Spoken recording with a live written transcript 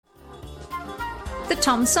The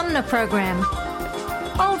Tom Sumner Program.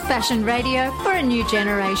 Old-fashioned radio for a new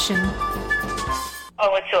generation.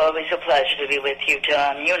 Oh, it's always a pleasure to be with you,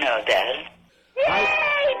 Tom. You know that.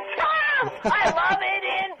 Yay, Tom! I love it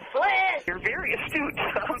in Flint! You're very astute,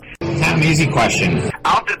 Tom. Tom, easy question.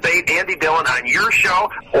 I'll debate Andy Dillon on your show.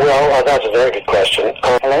 Well, that's a very good question.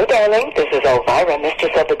 Hello, darling. This is Elvira,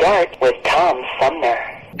 Mistress of the Dark, with Tom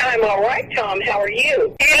Sumner. I'm all right, Tom. How are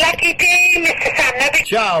you? You lucky day, Mr. Sumner.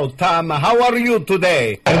 Ciao, Tom. How are you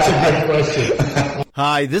today? That's a good question.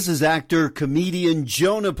 Hi, this is actor, comedian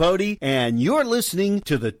Joe Napodi, and you're listening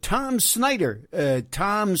to the Tom Smothers.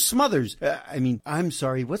 I'm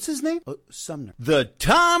sorry, what's his name? Sumner. The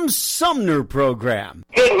Tom Sumner Program.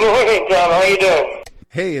 Good morning, Tom. How you doing?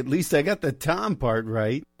 Hey, at least I got the Tom part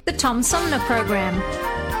right. The Tom Sumner Program.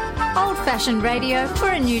 Old-fashioned radio for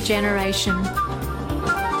a new generation.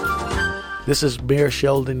 This is Mayor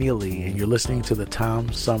Sheldon Neely, and you're listening to the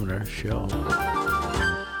Tom Sumner Show.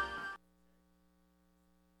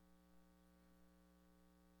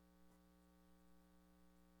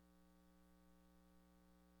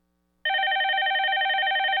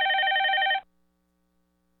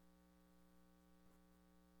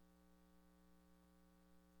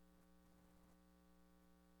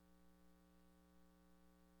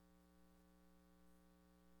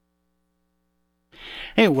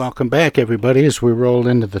 Hey, welcome back, everybody, as we roll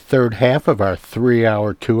into the third half of our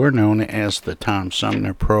 3-hour tour known as the Tom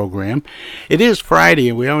Sumner Program. It is Friday,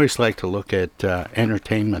 and we always like to look at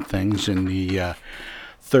entertainment things in the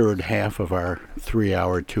third half of our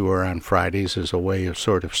 3-hour tour on Fridays as a way of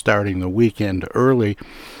sort of starting the weekend early.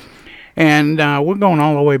 And we're going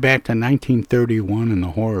all the way back to 1931 in the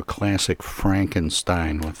horror classic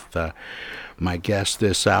Frankenstein with my guest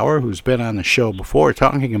this hour, who's been on the show before,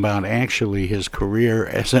 talking about actually his career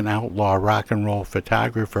as an outlaw rock and roll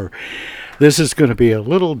photographer. This is going to be a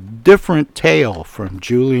little different tale from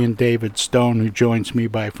Julian David Stone, who joins me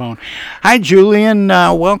by phone. Hi, Julian.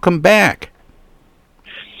 Welcome back.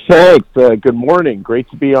 Thanks. Good morning. Great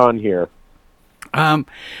to be on here.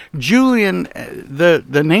 Julian,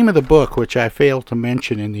 the name of the book, which I failed to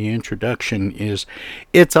mention in the introduction, is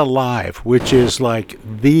It's Alive, which is like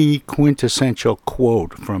the quintessential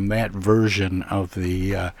quote from that version of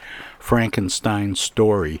the Frankenstein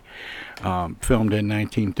story, filmed in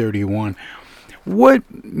 1931. What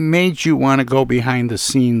made you want to go behind the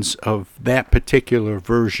scenes of that particular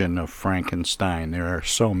version of Frankenstein? There are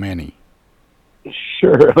so many.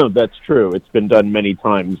 Sure, that's true. It's been done many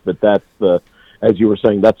times, but that's as you were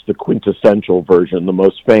saying, that's the quintessential version, the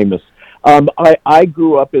most famous. I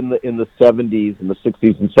grew up in the 70s, in the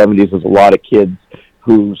 60s and 70s, as a lot of kids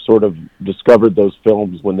who sort of discovered those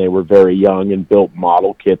films when they were very young and built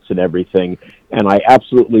model kits and everything, and I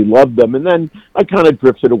absolutely loved them. And then I kind of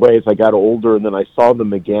drifted away as I got older, and then I saw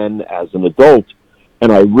them again as an adult,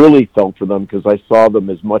 and I really felt for them because I saw them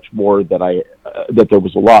as much more that there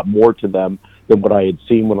was a lot more to them than what I had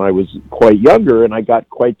seen when I was quite younger, and I got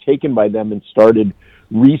quite taken by them and started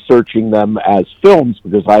researching them as films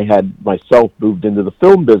because I had myself moved into the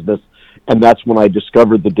film business, and that's when I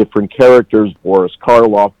discovered the different characters, Boris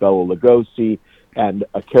Karloff, Bela Lugosi, and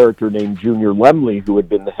a character named Junior Lemley, who had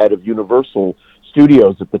been the head of Universal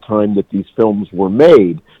Studios at the time that these films were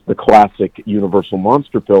made, the classic Universal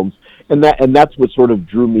monster films, and that's what sort of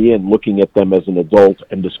drew me in, looking at them as an adult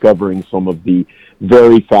and discovering some of the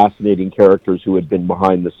very fascinating characters who had been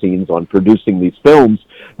behind the scenes on producing these films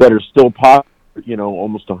that are still popular,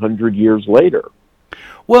 almost 100 years later.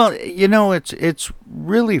 Well, it's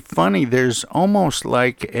really funny. There's almost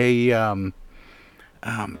like a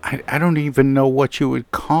I don't even know what you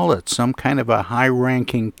would call it, some kind of a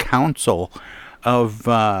high-ranking council of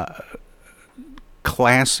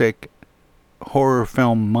classic horror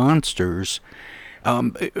film monsters.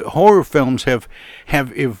 Horror films have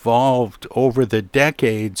evolved over the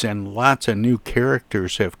decades, and lots of new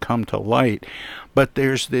characters have come to light. But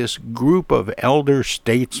there's this group of elder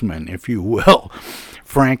statesmen, if you will,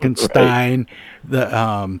 Frankenstein,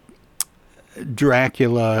 the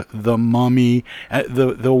Dracula, the Mummy,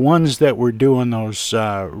 the ones that were doing those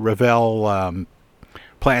Revell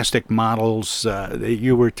plastic models that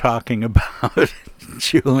you were talking about,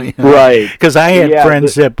 Julian. Right. Because I had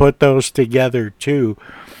friends that put those together too.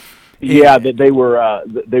 Yeah, they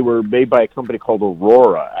were made by a company called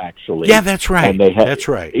Aurora, actually. Yeah, that's right. And that's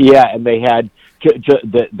right. Yeah, and they had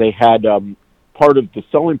part of the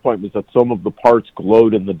selling point was that some of the parts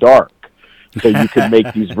glowed in the dark, so you could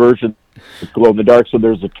make these versions that glow in the dark. So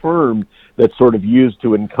there's a term that's sort of used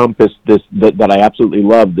to encompass this that I absolutely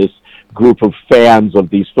love. This group of fans of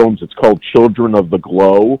these films. It's called Children of the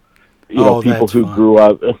Glow. People who grew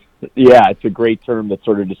up. Yeah, it's a great term that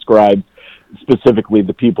sort of describes specifically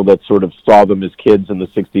the people that sort of saw them as kids in the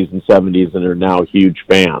 60s and 70s and are now huge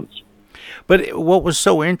fans. But what was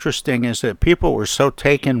so interesting is that people were so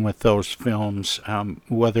taken with those films,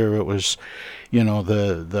 whether it was,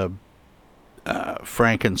 the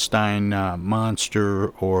Frankenstein monster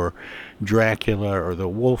or Dracula or the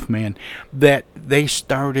Wolfman, that they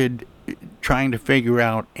started trying to figure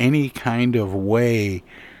out any kind of way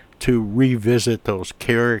to revisit those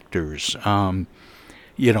characters. Son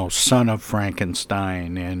of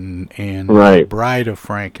Frankenstein and right. Bride of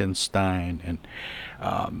Frankenstein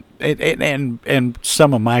and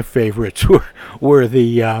some of my favorites were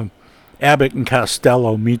the Abbott and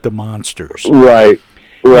Costello Meet the Monsters. Right.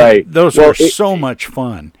 Those were so much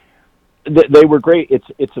fun. They were great.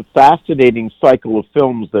 It's a fascinating cycle of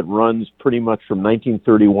films that runs pretty much from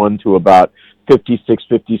 1931 to about 56,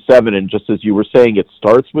 57, and just as you were saying, it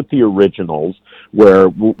starts with the originals where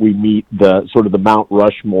we meet the sort of the Mount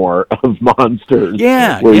Rushmore of monsters.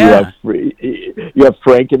 Yeah. You have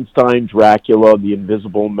Frankenstein, Dracula, the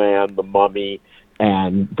Invisible Man, the Mummy,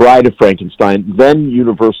 and Bride of Frankenstein. Then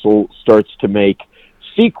Universal starts to make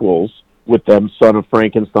sequels with them, Son of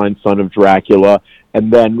Frankenstein, Son of Dracula, and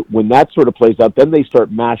then when that sort of plays out, then they start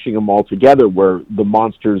mashing them all together where the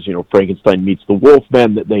monsters, Frankenstein meets the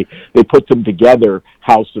Wolfman, that they put them together,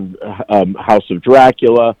 House of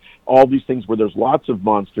Dracula, all these things where there's lots of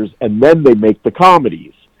monsters, and then they make the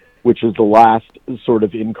comedies, which is the last sort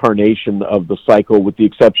of incarnation of the cycle, with the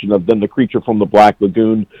exception of then The Creature from the Black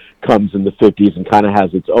Lagoon comes in the 50s and kind of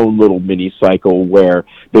has its own little mini cycle where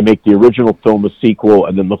they make the original film a sequel,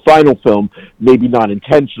 and then the final film, maybe not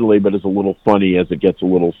intentionally, but is a little funny as it gets a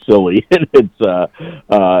little silly in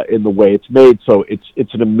the way it's made. So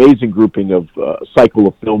it's an amazing grouping of cycle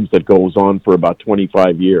of films that goes on for about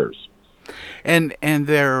 25 years. And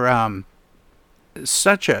they're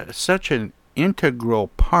such an integral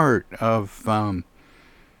part of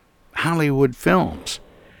Hollywood films,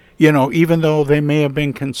 even though they may have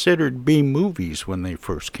been considered B movies when they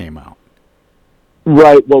first came out.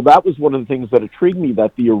 Right. Well, that was one of the things that intrigued me,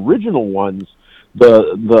 that the original ones,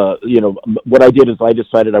 what I did is I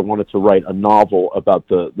decided I wanted to write a novel about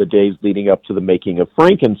the days leading up to the making of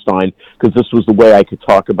Frankenstein, because this was the way I could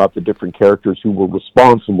talk about the different characters who were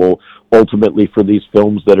responsible ultimately for these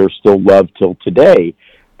films that are still loved till today.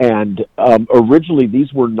 And originally,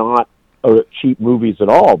 these were not cheap movies at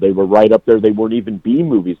all. They were right up there. They weren't even B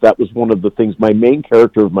movies. That was one of the things. My main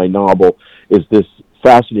character of my novel is this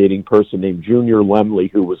fascinating person named Junior Lemley,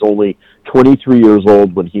 who was only 23 years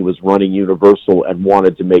old when he was running Universal and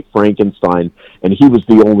wanted to make Frankenstein, and he was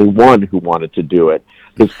the only one who wanted to do it.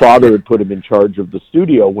 His father had put him in charge of the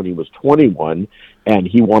studio when he was 21, and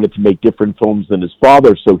he wanted to make different films than his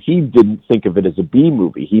father, so he didn't think of it as a B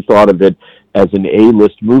movie. He thought of it as an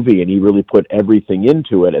A-list movie, and he really put everything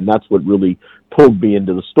into it, and that's what really pulled me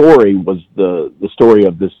into the story, was the story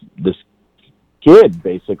of this kid,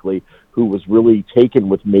 basically, who was really taken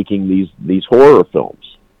with making these horror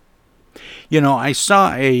films. I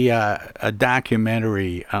saw a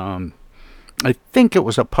documentary, I think it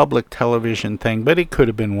was a public television thing, but it could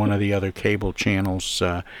have been one of the other cable channels,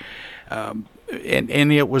 and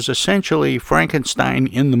it was essentially Frankenstein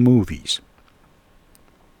in the movies.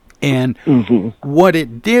 And what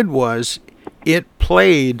it did was it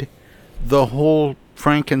played the whole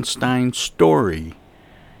Frankenstein story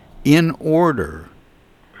in order,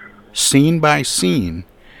 scene by scene,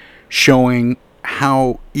 showing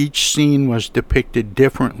how each scene was depicted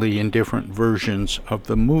differently in different versions of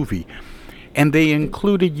the movie. And they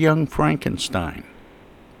included young Frankenstein.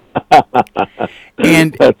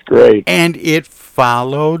 And that's great. And it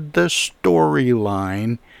followed the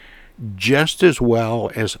storyline just as well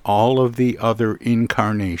as all of the other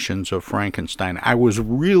incarnations of Frankenstein. I was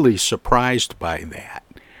really surprised by that.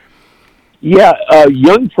 Yeah,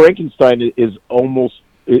 Young Frankenstein is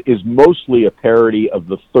mostly a parody of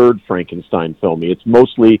the third Frankenstein film. It's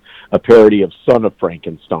mostly a parody of Son of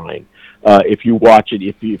Frankenstein. If you watch it,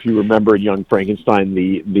 if you remember in Young Frankenstein,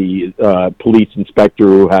 the police inspector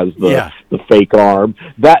who has the fake arm,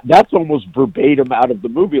 that's almost verbatim out of the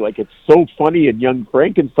movie. Like, it's so funny in Young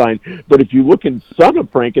Frankenstein, but if you look in Son of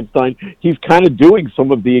Frankenstein, he's kind of doing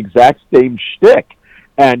some of the exact same shtick.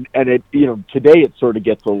 And it, today it sort of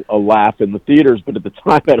gets a laugh in the theaters, but at the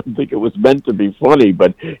time I don't think it was meant to be funny.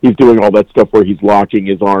 But he's doing all that stuff where he's locking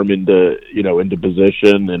his arm into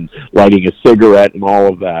position and lighting a cigarette and all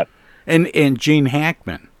of that. And Gene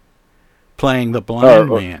Hackman playing the blind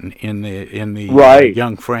man in the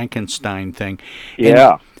Young Frankenstein thing.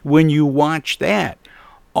 Yeah. And when you watch that,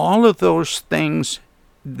 all of those things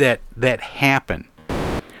that happen,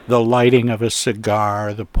 the lighting of a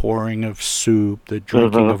cigar, the pouring of soup, the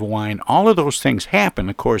drinking of wine, all of those things happen.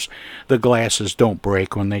 Of course, the glasses don't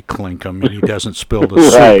break when they clink them, and he doesn't spill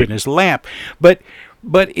the soup in his lap. But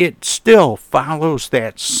it still follows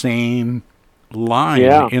that same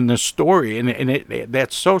line in the story, and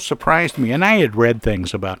that so surprised me. And I had read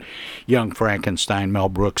things about Young Frankenstein, Mel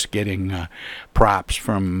Brooks getting props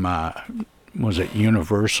from, was it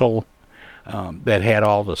Universal, that had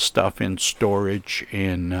all the stuff in storage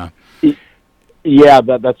in... Yeah,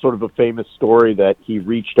 that's sort of a famous story that he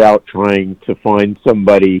reached out trying to find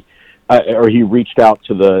somebody, or he reached out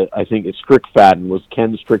to I think it's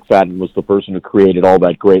Ken Strickfaden was the person who created all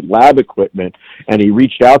that great lab equipment, and he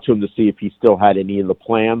reached out to him to see if he still had any of the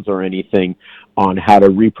plans or anything on how to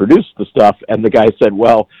reproduce the stuff, and the guy said,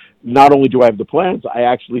 well, not only do I have the plans, I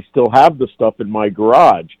actually still have the stuff in my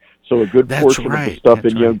garage. So a good portion of the stuff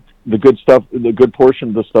the good portion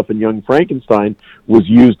of the stuff in Young Frankenstein was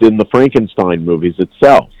used in the Frankenstein movies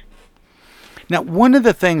itself. Now, one of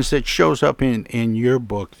the things that shows up in your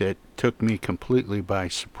book that took me completely by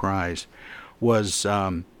surprise was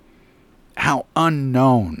how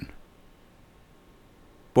unknown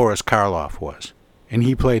Boris Karloff was, and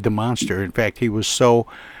he played the monster. In fact, he was so.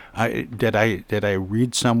 Did I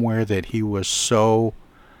read somewhere that he was so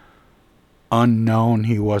unknown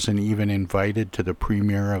he wasn't even invited to the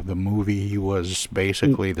premiere of the movie he was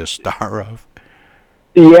basically the star of?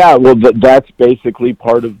 Yeah, well, that's basically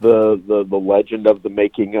part of the legend of the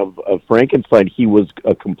making of Frankenstein. He was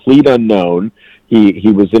a complete unknown.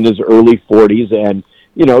 He was in his early 40s, and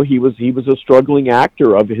he was a struggling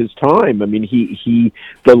actor of his time. I mean, he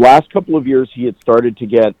the last couple of years he had started to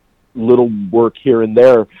get little work here and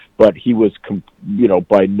there, but he was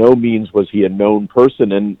by no means was he a known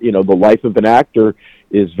person. And the life of an actor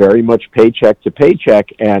is very much paycheck to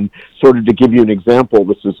paycheck. And sort of to give you an example,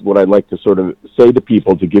 this is what I like to sort of say to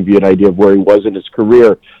people to give you an idea of where he was in his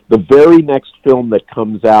career. The very next film that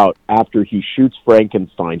comes out after he shoots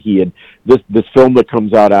Frankenstein, he had this film that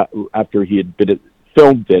comes out after he had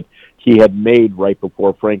filmed it, he had made right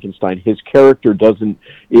before Frankenstein. His character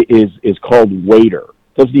is called Waiter.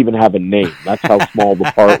 Doesn't even have a name. That's how small the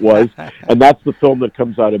part was. And that's the film that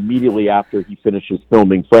comes out immediately after he finishes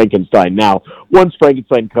filming Frankenstein. Now, once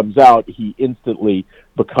Frankenstein comes out, he instantly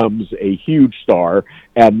becomes a huge star.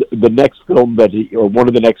 And the next film one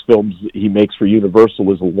of the next films he makes for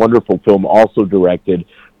Universal is a wonderful film also directed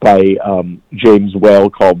by James Whale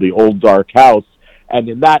called The Old Dark House. And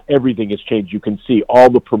in that, everything has changed. You can see all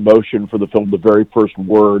the promotion for the film. The very first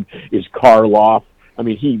word is Karloff. I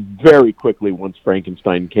mean, he very quickly, once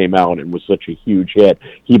Frankenstein came out and was such a huge hit,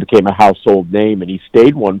 he became a household name, and he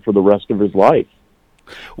stayed one for the rest of his life.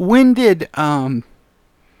 When did Arsenic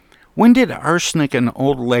and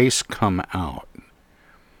Old Lace come out?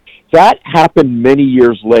 That happened many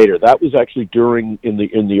years later. That was actually in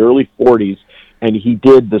the early 40s, and he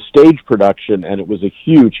did the stage production, and it was a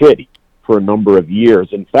huge hit for a number of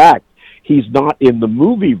years. In fact, he's not in the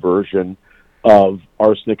movie version of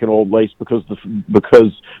Arsenic and Old Lace because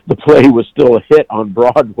the play was still a hit on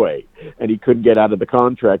Broadway, and he couldn't get out of the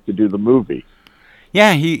contract to do the movie.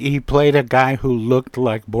 Yeah, he played a guy who looked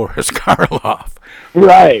like Boris Karloff.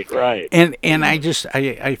 Right. And I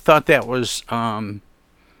thought that was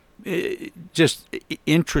just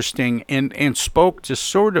interesting and spoke to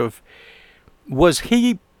sort of, was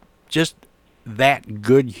he just that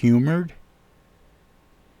good-humored?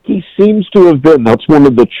 He seems to have been. That's one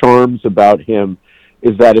of the charms about him,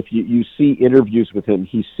 is that if you see interviews with him,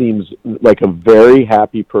 he seems like a very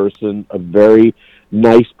happy person, a very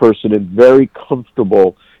nice person, and very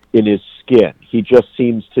comfortable in his skin. He just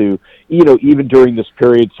seems to, even during this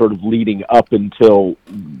period sort of leading up until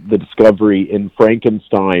the discovery in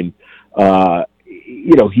Frankenstein,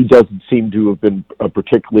 he doesn't seem to have been a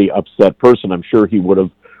particularly upset person. I'm sure he would have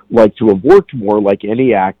liked to have worked more like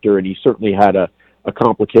any actor, and he certainly had a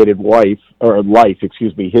complicated life.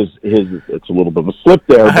 His it's a little bit of a slip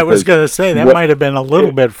there. I was going to say that might have been a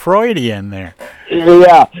little bit Freudian there.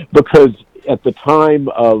 Yeah, because at the time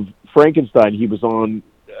of Frankenstein, he was on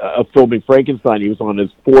filming Frankenstein. He was on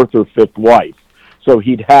his fourth or fifth wife, so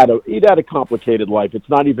he'd had a complicated life. It's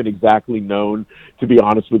not even exactly known, to be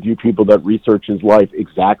honest with you, people that research his life,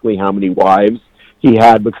 exactly how many wives he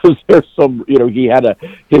had, because there's some, he had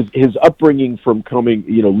his upbringing from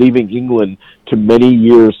leaving England to many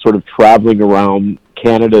years sort of traveling around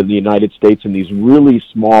Canada and the United States in these really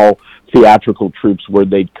small theatrical troupes where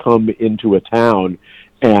they'd come into a town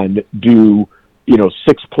and do,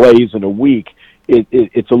 6 plays in a week.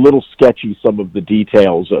 it's a little sketchy, some of the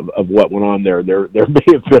details of what went on there. There may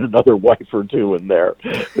have been another wife or two in there.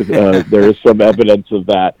 There is some evidence of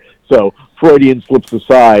that. So Freudian slips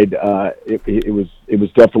aside. It was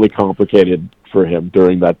definitely complicated for him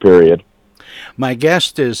during that period. My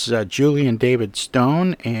guest is Julian David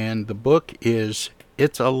Stone, and the book is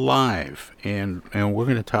It's Alive, and we're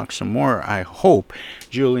going to talk some more. I hope,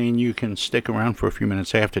 Julian, you can stick around for a few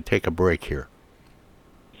minutes. I have to take a break here.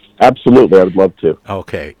 Absolutely, I would love to.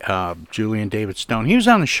 Okay, Julian David Stone. He was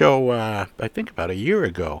on the show, I think, about a year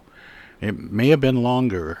ago. It may have been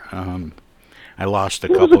longer. I lost a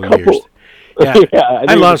couple of years. Yeah,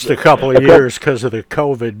 I lost a couple of years because of the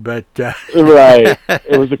COVID, but... Right.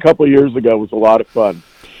 It was a couple of years ago. It was a lot of fun.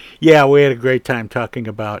 Yeah, we had a great time talking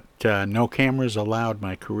about No Cameras Allowed,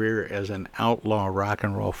 my career as an outlaw rock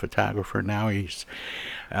and roll photographer. Now he's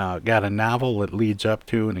got a novel that leads up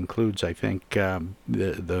to and includes, I think,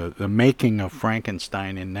 the making of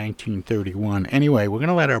Frankenstein in 1931. Anyway, we're going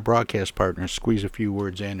to let our broadcast partners squeeze a few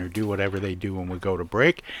words in or do whatever they do when we go to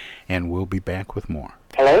break, and we'll be back with more.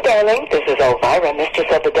 Hello, darling. This is Elvira,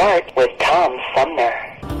 Mistress of the Dark, with Tom Sumner.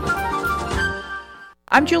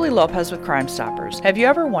 I'm Julie Lopez with Crime Stoppers. Have you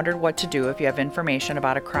ever wondered what to do if you have information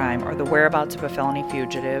about a crime or the whereabouts of a felony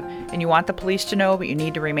fugitive and you want the police to know but you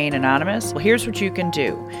need to remain anonymous? Well, here's what you can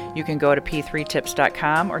do. You can go to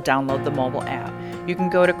p3tips.com or download the mobile app. You can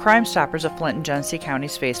go to Crime Stoppers of Flint and Genesee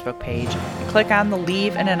County's Facebook page and click on the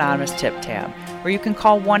Leave an Anonymous Tip tab, where you can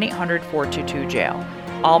call 1-800-422-JAIL.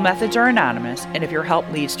 All methods are anonymous, and if your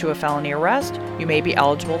help leads to a felony arrest, you may be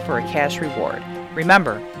eligible for a cash reward.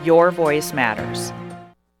 Remember, your voice matters.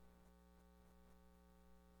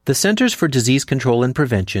 The Centers for Disease Control and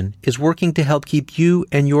Prevention is working to help keep you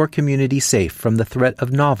and your community safe from the threat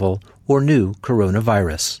of novel or new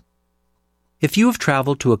coronavirus. If you have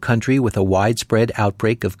traveled to a country with a widespread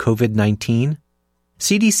outbreak of COVID-19,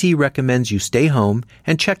 CDC recommends you stay home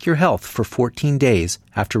and check your health for 14 days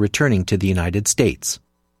after returning to the United States.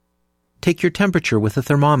 Take your temperature with a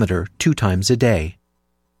thermometer 2 times a day.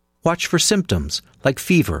 Watch for symptoms like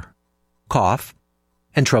fever, cough,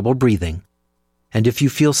 and trouble breathing. And if you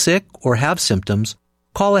feel sick or have symptoms,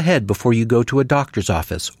 call ahead before you go to a doctor's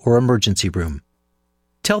office or emergency room.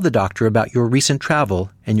 Tell the doctor about your recent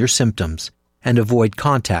travel and your symptoms, and avoid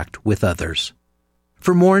contact with others.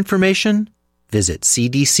 For more information, visit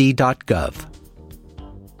cdc.gov.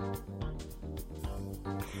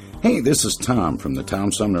 Hey, this is Tom from the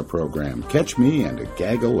Tom Sumner Program. Catch me and a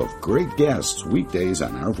gaggle of great guests weekdays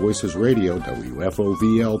on Our Voices Radio,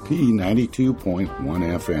 WFOVLP 92.1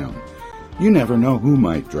 FM. You never know who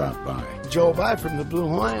might drop by. Joe Vai from the Blue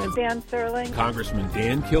Hawaiian. Dan Sterling. Congressman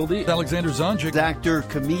Dan Kildee. Alexander Zonjic. Actor,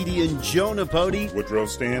 comedian Joe Napodi. Woodrow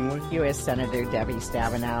Stanley. U.S. Senator Debbie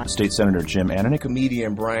Stabenow. State Senator Jim Ananich.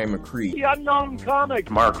 Comedian Brian McCree. The unknown comic.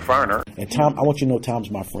 Mark Farner. And Tom, I want you to know Tom's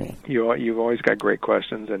my friend. You've always got great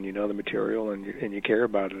questions, and you know the material, and you care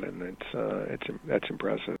about it, and that's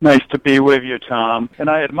impressive. Nice to be with you, Tom. And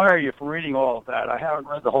I admire you for reading all of that. I haven't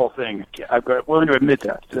read the whole thing. I'm willing to admit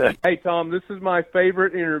that. Hey, Tom, this is my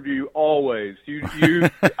favorite interview always.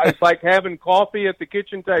 It's like having coffee at the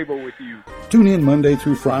kitchen table with you. Tune in Monday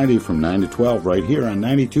through Friday from 9 to 12 right here on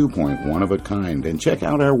 92.1 of a kind, and check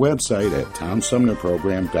out our website at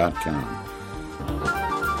TomSumnerProgram.com.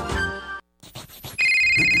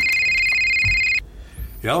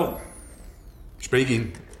 Yo,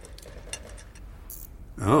 speaking.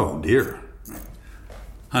 Oh, dear.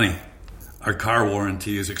 Honey, our car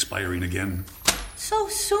warranty is expiring again. So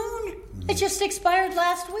soon? It just expired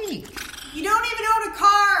last week. You don't even own a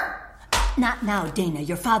car! Not now, Dana.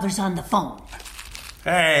 Your father's on the phone.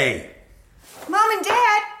 Hey! Mom and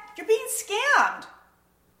Dad, you're being scammed.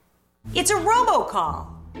 It's a robocall.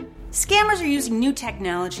 Scammers are using new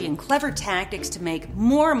technology and clever tactics to make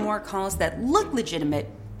more and more calls that look legitimate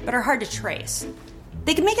but are hard to trace.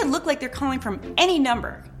 They can make it look like they're calling from any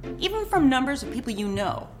number, even from numbers of people you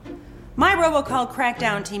know. My robocall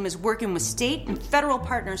crackdown team is working with state and federal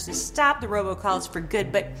partners to stop the robocalls for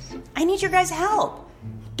good, but I need your guys' help.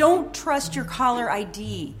 Don't trust your caller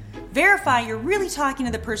ID. Verify you're really talking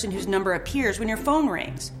to the person whose number appears when your phone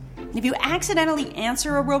rings. If you accidentally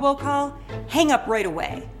answer a robocall, hang up right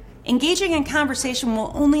away. Engaging in conversation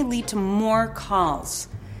will only lead to more calls.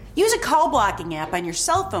 Use a call blocking app on your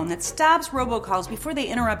cell phone that stops robocalls before they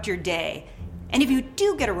interrupt your day. And if you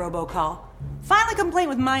do get a robocall, file a complaint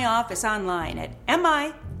with my office online at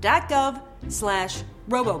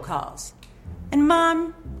mi.gov/robocalls. And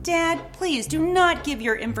Mom, Dad, please do not give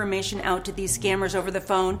your information out to these scammers over the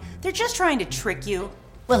phone. They're just trying to trick you.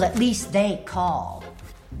 Well, at least they call.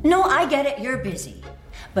 No, I get it. You're busy.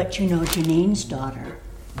 But you know Janine's daughter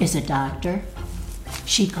is a doctor.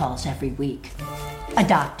 She calls every week. A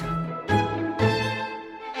doctor.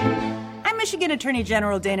 I'm Michigan Attorney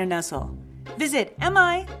General Dana Nessel. Visit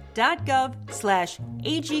mi.gov/AG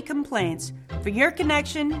complaints for your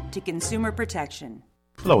connection to consumer protection.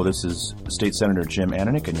 Hello, this is State Senator Jim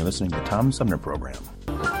Ananick, and you're listening to the Tom Sumner Program.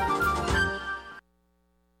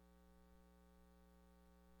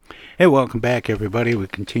 Hey, welcome back, everybody. We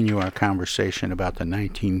continue our conversation about the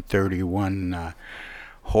 1931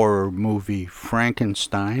 horror movie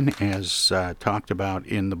Frankenstein, as talked about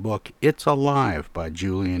in the book It's Alive by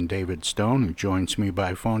Julian David Stone, who joins me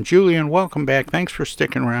by phone. Julian, welcome back. Thanks for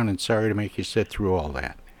sticking around, and sorry to make you sit through all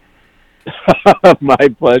that. My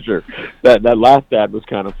pleasure. That last ad was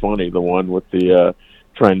kind of funny. The one with the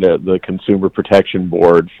the Consumer Protection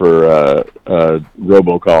Board for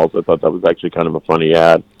robocalls. I thought that was actually kind of a funny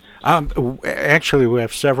ad. Actually, we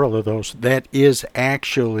have several of those. That is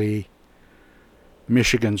actually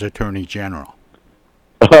Michigan's Attorney General.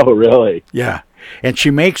 Oh, really? Yeah, and she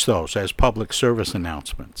makes those as public service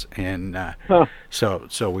announcements, and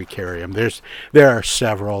so we carry them. There are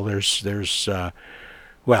several. There's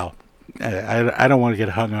well. I don't want to get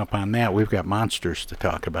hung up on that. We've got monsters to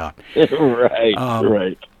talk about. Right,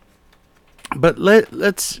 right. But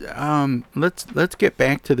let's get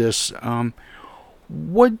back to this.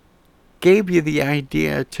 What gave you the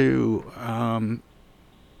idea to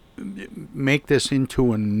make this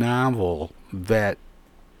into a novel that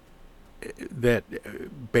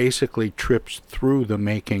basically trips through the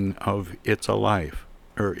making of It's Alive,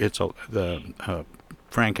 or the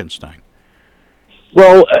Frankenstein?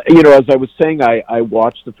 Well, as I was saying, I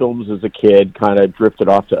watched the films as a kid, kind of drifted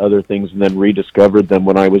off to other things, and then rediscovered them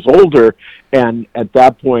when I was older. And at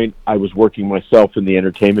that point, I was working myself in the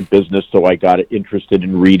entertainment business, so I got interested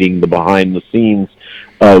in reading the behind the scenes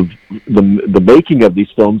of the making of these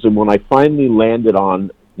films. And when I finally landed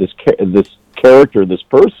on this character, this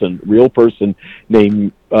real person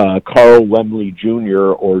named Carl Laemmle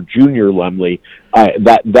Jr. or Junior Laemmle,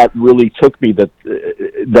 that really took me that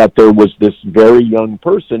there was this very young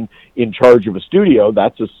person in charge of a studio.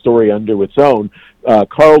 That's a story unto its own.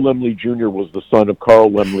 Carl Laemmle Jr. was the son of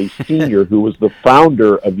Carl Laemmle Sr., who was the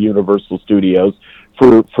founder of Universal Studios.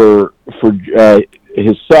 For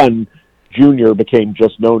his son, Junior, became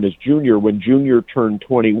just known as Junior. When Junior turned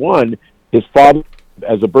 21, his father,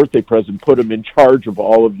 as a birthday present, put him in charge of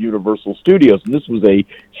all of Universal Studios. And this was a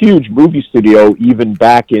huge movie studio even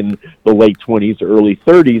back in the late 20s, early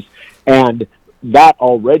 30s. And that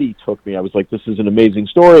already took me. I was like, this is an amazing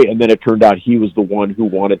story. And then it turned out he was the one who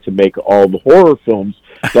wanted to make all the horror films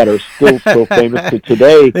that are still so famous to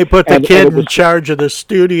today. They put the kid in charge of the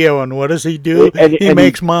studio, and what does he do? He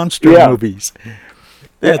makes monster movies.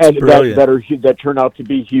 That's brilliant. That turn out to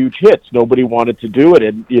be huge hits. Nobody wanted to do it,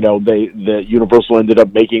 and the Universal ended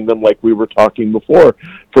up making them, like we were talking before,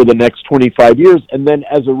 for the next 25 years. And then,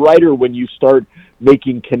 as a writer, when you start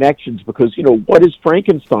making connections, because what is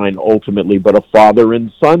Frankenstein ultimately but a father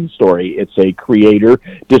and son story? It's a creator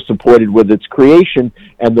disappointed with its creation,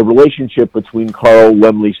 and the relationship between Carl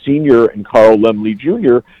Laemmle Sr. and Carl Laemmle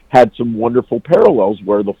Jr. had some wonderful parallels,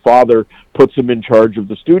 where the father puts him in charge of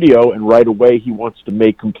the studio, and right away he wants to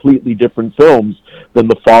make completely different films than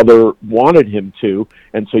the father wanted him to,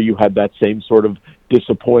 and so you had that same sort of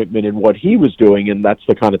disappointment in what he was doing. And that's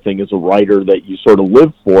the kind of thing, as a writer, that you sort of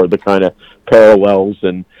live for, the kind of parallels,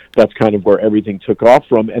 and that's kind of where everything took off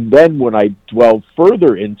from. And then when I dwelled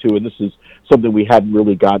further into, and this is something we hadn't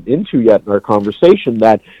really gotten into yet in our conversation,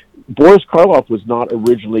 that Boris Karloff was not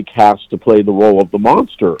originally cast to play the role of the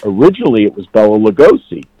monster. Originally it was Bela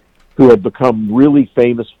Lugosi, who had become really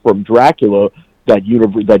famous from Dracula, that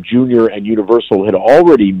Junior and Universal had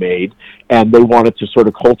already made, and they wanted to sort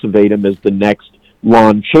of cultivate him as the next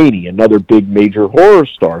Lon Chaney, another big major horror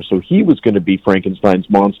star. So he was going to be Frankenstein's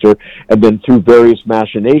monster, and then through various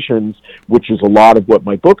machinations, which is a lot of what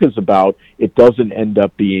my book is about, it doesn't end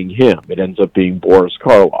up being him. It ends up being Boris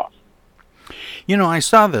Karloff. I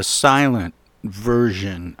saw the silent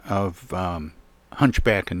version of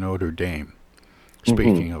Hunchback of Notre Dame,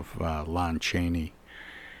 speaking of Lon Chaney,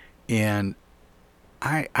 and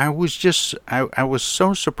I was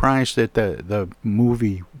so surprised that the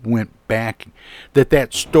movie went back,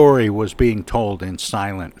 that story was being told in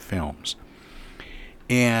silent films,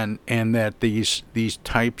 and that these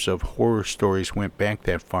types of horror stories went back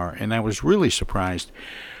that far. And I was really surprised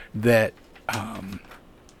that Lon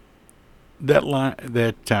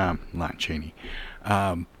Chaney,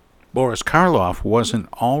 Boris Karloff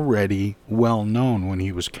wasn't already well known when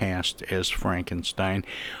he was cast as Frankenstein.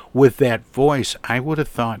 With that voice, I would have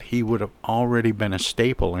thought he would have already been a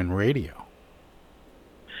staple in radio.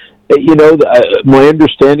 My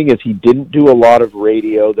understanding is he didn't do a lot of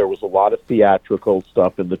radio. There was a lot of theatrical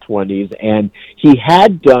stuff in the 20s, and he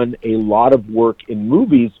had done a lot of work in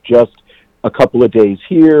movies, just a couple of days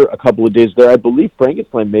here, a couple of days there. I believe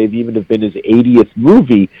Frankenstein may have even have been his 80th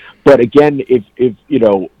movie. But again, if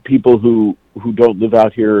people who don't live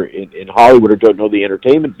out here in Hollywood or don't know the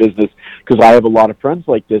entertainment business, because I have a lot of friends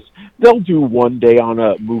like this, they'll do one day on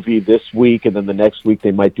a movie this week, and then the next week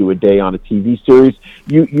they might do a day on a TV series.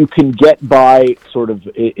 You can get by sort of,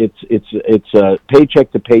 it's a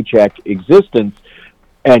paycheck to paycheck existence,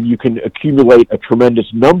 and you can accumulate a tremendous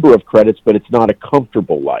number of credits, but it's not a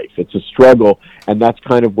comfortable life. It's a struggle, and that's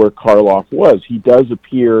kind of where Karloff was. He does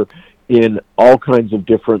appear in all kinds of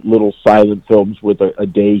different little silent films with a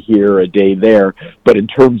day here, a day there, but in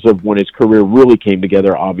terms of when his career really came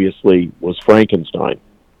together, obviously, was Frankenstein.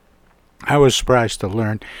 I was surprised to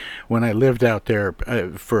learn when I lived out there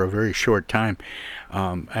for a very short time.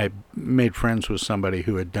 I made friends with somebody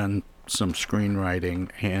who had done some screenwriting,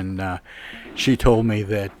 and she told me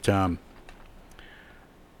that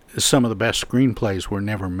some of the best screenplays were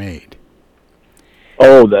never made.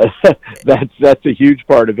 Oh, that's a huge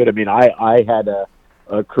part of it. I mean, I had a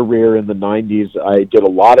career in the 90s. I did a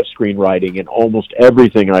lot of screenwriting, and almost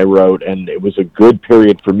everything I wrote, and it was a good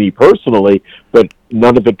period for me personally, but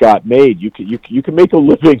none of it got made. You can make a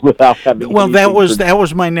living without having. Well, that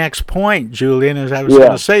was my next point, Julian. As I was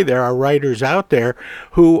going to say, there are writers out there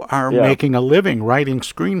who are making a living writing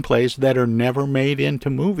screenplays that are never made into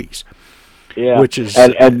movies. Yeah, which is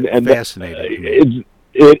fascinating.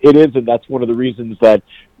 It is, and that's one of the reasons that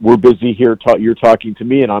we're busy here. You're talking to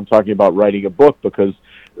me, and I'm talking about writing a book, because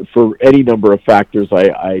for any number of factors,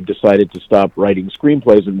 I decided to stop writing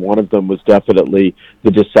screenplays, and one of them was definitely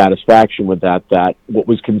the dissatisfaction with that what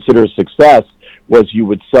was considered success was you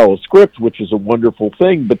would sell a script, which is a wonderful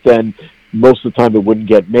thing, but then most of the time it wouldn't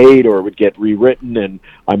get made or it would get rewritten, and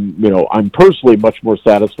I'm personally much more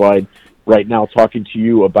satisfied right now talking to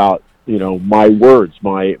you about, my words,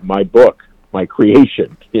 my book, my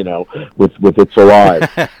creation, with It's Alive.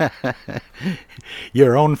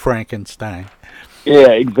 Your own Frankenstein. Yeah,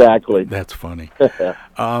 exactly. That's funny.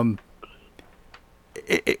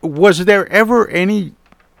 Was there ever any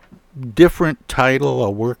different title,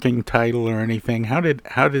 a working title or anything? How did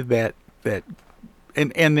that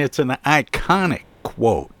and it's an iconic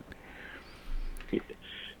quote.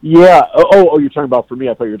 Yeah. Oh, you're talking about for me.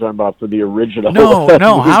 I thought you were talking about for the original.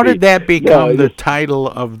 No. How did that become the title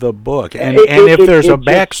of the book? And if there's a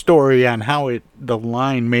backstory on how the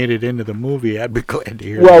line made it into the movie, I'd be glad to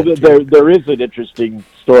hear. Well, that there is an interesting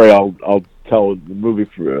story. I'll tell the movie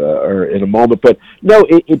or in a moment. But no,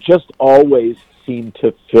 it just always seemed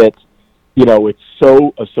to fit. It's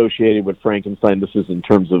so associated with Frankenstein. This is in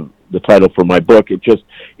terms of the title for my book. It's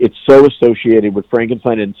so associated with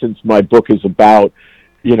Frankenstein, and since my book is about,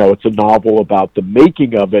 it's a novel about the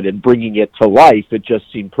making of it and bringing it to life, it just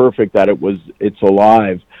seemed perfect that it's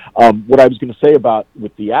alive. What I was going to say about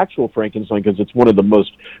with the actual Frankenstein, because it's one of the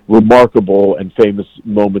most remarkable and famous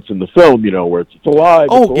moments in the film, where it's alive.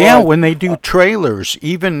 Oh, it's alive. Yeah, when they do trailers,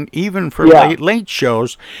 even for late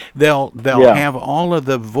shows, they'll have all of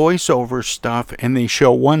the voiceover stuff, and they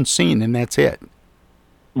show one scene, and that's it.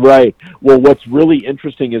 Right. Well, what's really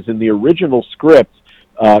interesting is in the original script,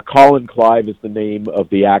 Colin Clive is the name of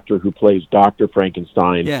the actor who plays Dr.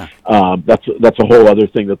 Frankenstein. Yeah. That's a whole other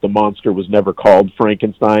thing, that the monster was never called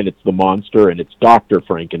Frankenstein. It's the monster, and it's Dr.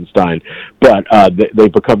 Frankenstein. But they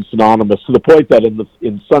become synonymous to the point that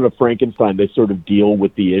in Son of Frankenstein, they sort of deal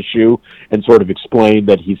with the issue and sort of explain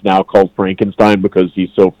that he's now called Frankenstein because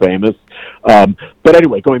he's so famous. But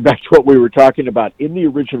anyway, going back to what we were talking about, in the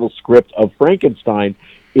original script of Frankenstein,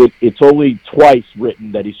 it's only twice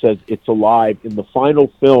written that he says it's alive. In the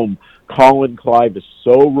final film, Colin Clive is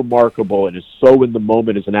so remarkable and is so in the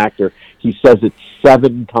moment as an actor, he says it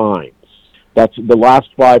 7 times. That's the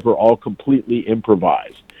last 5 are all completely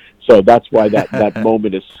improvised. So that's why that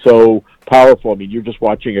moment is so powerful. I mean, you're just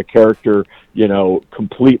watching a character,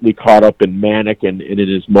 completely caught up in manic and in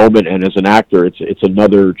his moment, and as an actor, it's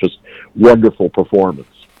another just wonderful performance.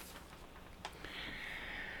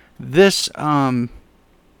 This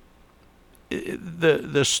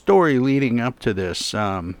the story leading up to this,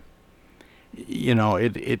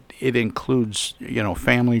 it includes,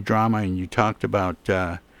 family drama, and you talked about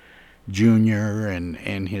Junior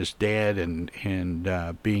and his dad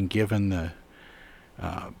and being given the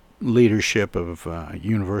leadership of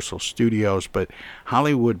Universal Studios, but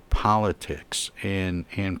Hollywood politics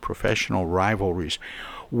and professional rivalries.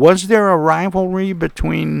 Was there a rivalry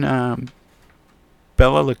between Bela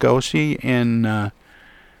Lugosi and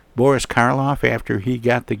Boris Karloff after he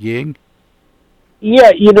got the gig?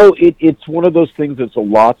 Yeah, it's one of those things that's a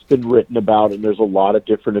lot's been written about, and there's a lot of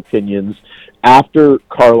different opinions. After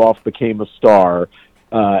Karloff became a star,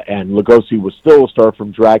 and Lugosi was still a star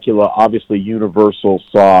from Dracula, obviously Universal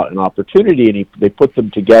saw an opportunity, and they put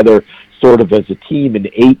them together sort of as a team in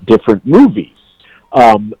 8 different movies.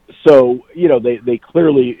 So, they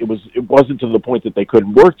clearly, it wasn't to the point that they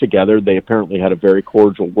couldn't work together. They apparently had a very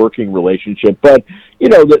cordial working relationship. But,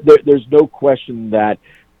 there's no question that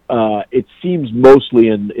it seems mostly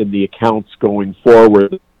in the accounts going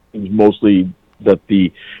forward, it seems mostly that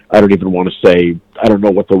I don't even want to say, I don't know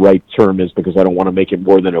what the right term is because I don't want to make it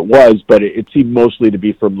more than it was, but it seemed mostly to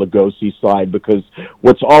be from Lugosi's side, because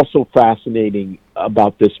what's also fascinating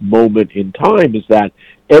about this moment in time is that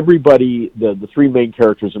everybody, the 3 main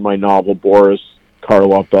characters in my novel, Boris,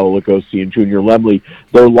 Karloff, Bela Lugosi, and Junior Lemley,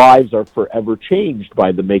 their lives are forever changed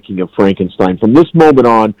by the making of Frankenstein. From this moment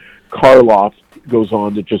on, Karloff goes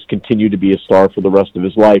on to just continue to be a star for the rest of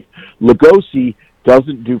his life. Lugosi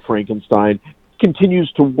doesn't do Frankenstein,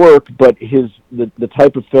 continues to work, but the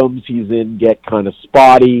type of films he's in get kind of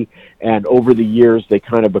spotty, and over the years they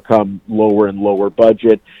kind of become lower and lower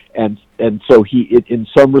budget, and so in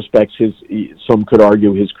some respects, some could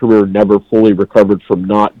argue his career never fully recovered from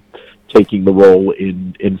not taking the role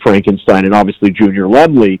in Frankenstein. And obviously Junior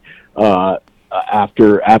Lemley,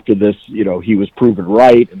 after this, he was proven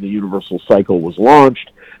right, and the Universal cycle was launched.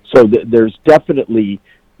 So there's definitely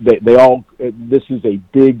they all. This is a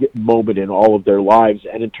big moment in all of their lives.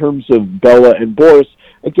 And in terms of Bela and Boris,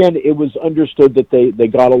 again, it was understood that they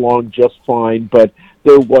got along just fine, but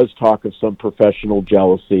there was talk of some professional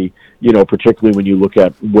jealousy. Particularly when you look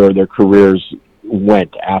at where their careers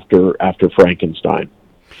went after Frankenstein.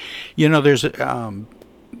 There's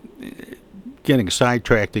getting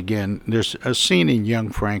sidetracked again. There's a scene in Young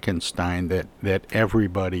Frankenstein that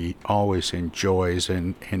everybody always enjoys,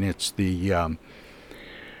 and it's the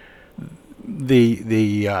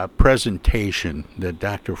presentation that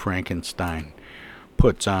Dr. Frankenstein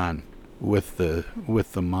puts on with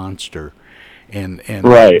the monster, and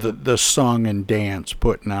right. the song and dance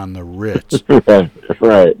putting on the Ritz.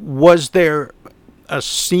 Right. Was there a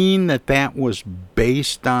scene that was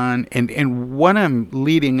based on? And what I'm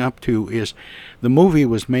leading up to is the movie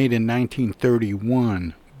was made in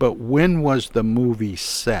 1931, but when was the movie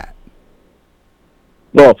set?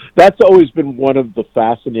 Well, that's always been one of the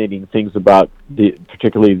fascinating things about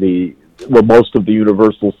particularly most of the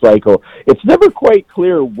Universal cycle. It's never quite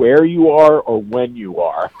clear where you are or when you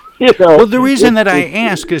are. Well, the reason that I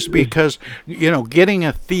ask is because, getting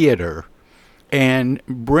a theater and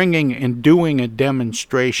bringing and doing a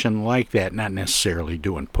demonstration like that, not necessarily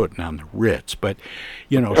putting on the Ritz, but,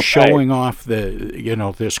 showing off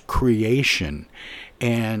this creation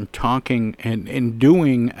and talking and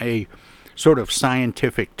doing a sort of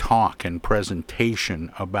scientific talk and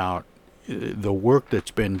presentation about the work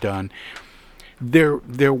that's been done.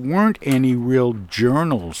 There weren't any real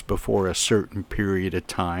journals before a certain period of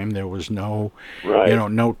time. There was no,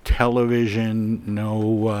 no television,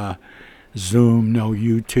 no Zoom, no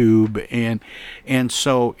YouTube, and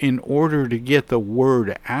so in order to get the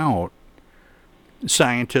word out,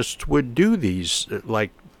 scientists would do these like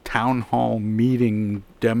town hall meeting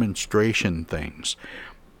demonstration things.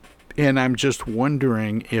 And I'm just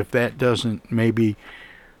wondering if that doesn't maybe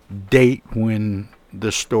date when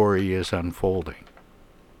the story is unfolding.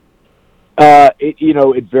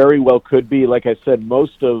 It very well could be. Like I said,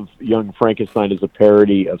 most of Young Frankenstein is a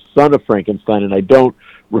parody of Son of Frankenstein, and I don't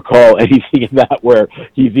recall anything in that where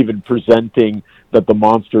he's even presenting that the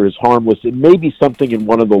monster is harmless. It may be something in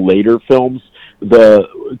one of the later films.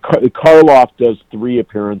 Karloff does 3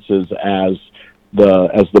 appearances as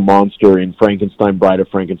the monster in Frankenstein, Bride of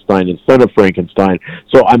Frankenstein, and Son of Frankenstein.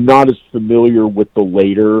 So I'm not as familiar with the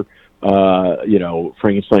later,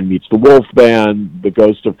 Frankenstein Meets the Wolfman, The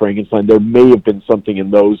Ghost of Frankenstein. There may have been something in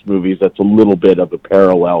those movies that's a little bit of a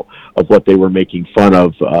parallel of what they were making fun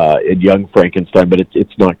of in Young Frankenstein, but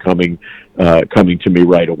it's not coming to me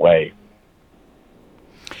right away.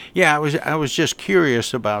 Yeah, I was just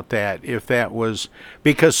curious about that, if that was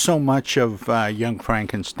because so much of Young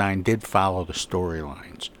Frankenstein did follow the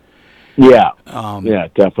storylines. Yeah, yeah,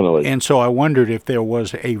 definitely. And so I wondered if there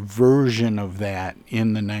was a version of that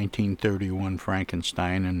in the 1931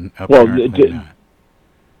 Frankenstein, and apparently not.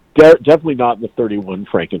 Definitely not in the 31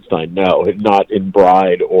 Frankenstein, no, not in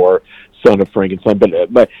Bride or Son of Frankenstein,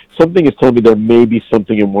 but something is telling me there may be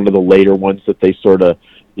something in one of the later ones that they sort of,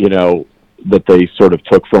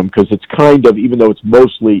 took from, because it's kind of, even though it's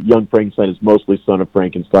mostly, Young Frankenstein is mostly Son of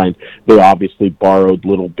Frankenstein, they obviously borrowed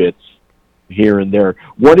little bits, here and there.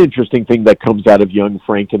 One interesting thing that comes out of Young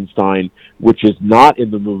Frankenstein, which is not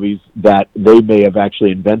in the movies, that they may have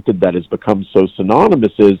actually invented that has become so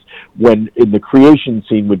synonymous, is when in the creation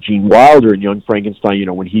scene with Gene Wilder in Young Frankenstein, you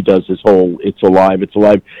know, when he does his whole "It's alive, it's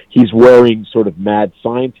alive," he's wearing sort of mad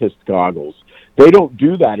scientist goggles. They don't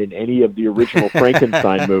do that in any of the original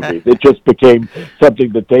Frankenstein movies. It just became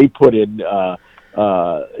something that they put in,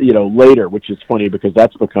 you know, later, which is funny because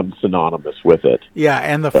that's become synonymous with it. Yeah,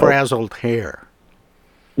 and the frazzled hair.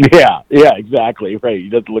 Yeah, exactly. Right. He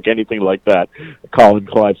doesn't look anything like that. Colin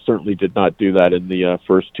Clive certainly did not do that in the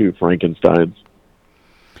first two Frankensteins.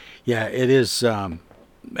 Yeah, it is. I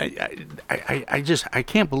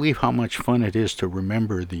can't believe how much fun it is to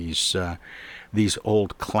remember these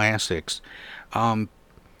old classics.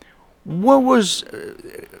 What was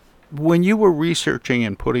when you were researching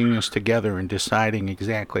and putting this together and deciding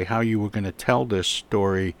exactly how you were going to tell this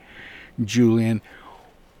story, Julian?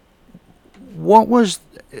 What were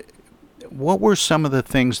some of the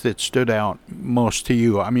things that stood out most to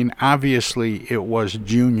you? I mean, obviously it was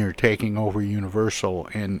Junior taking over Universal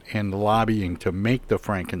and lobbying to make the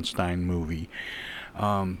Frankenstein movie,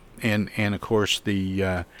 and of course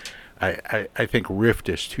the I think rift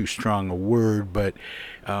is too strong a word, but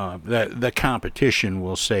the competition,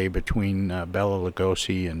 we'll say, between Bela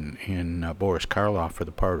Lugosi and Boris Karloff for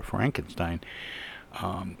the part of Frankenstein,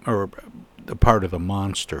 or the part of the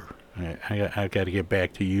monster. I got to get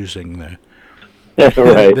back to using the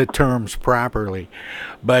right. the terms properly,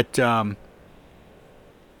 but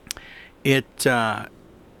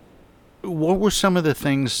what were some of the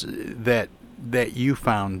things that you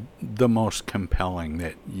found the most compelling,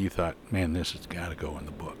 that you thought, man, this has got to go in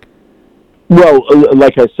the book? Well,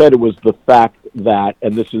 like I said, it was the fact that,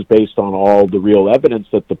 and this is based on all the real evidence,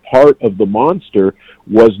 that the part of the monster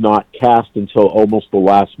was not cast until almost the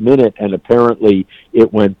last minute, and apparently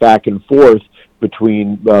it went back and forth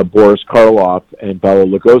between Boris Karloff and Bela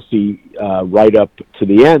Lugosi right up to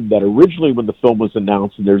the end, that originally when the film was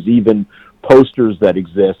announced, and there's even posters that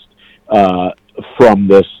exist from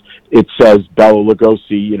this, it says Bela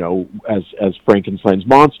Lugosi, you know, as Frankenstein's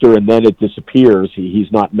monster, and then it disappears. He's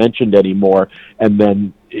not mentioned anymore. And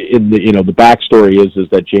then in the, you know, the backstory is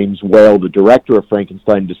that James Whale, the director of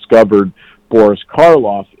Frankenstein, discovered Boris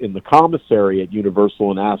Karloff in the commissary at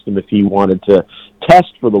Universal and asked him if he wanted to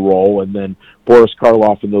test for the role. And then Boris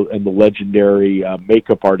Karloff and the legendary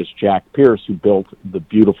makeup artist Jack Pierce, who built the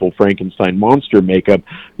beautiful Frankenstein monster makeup,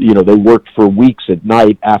 you know, they worked for weeks at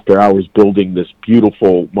night after hours building this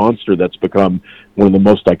beautiful monster that's become one of the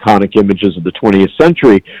most iconic images of the 20th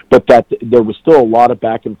century. But that there was still a lot of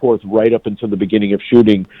back and forth right up until the beginning of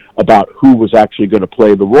shooting about who was actually going to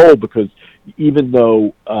play the role, because even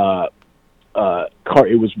though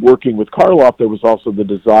it was working with Karloff, there was also the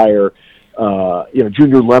desire. You know,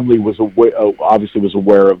 Junior Lemley was obviously was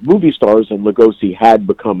aware of movie stars, and Lugosi had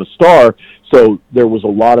become a star, so there was a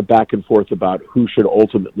lot of back and forth about who should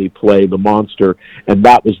ultimately play the monster, and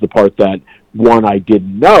that was the part that, one, I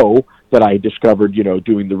didn't know, that I discovered, you know,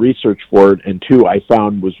 doing the research for it, and two, I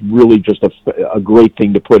found was really just a great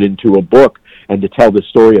thing to put into a book and to tell the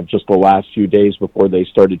story of just the last few days before they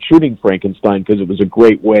started shooting Frankenstein, because it was a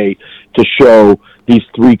great way to show these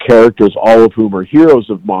three characters, all of whom are heroes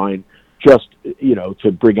of mine, just, you know,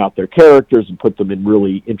 to bring out their characters and put them in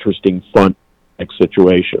really interesting, fun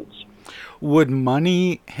situations. Would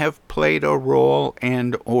money have played a role,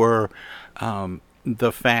 and or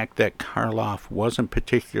the fact that Karloff wasn't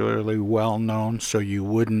particularly well known, so you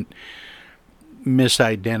wouldn't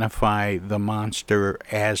misidentify the monster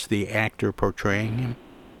as the actor portraying him?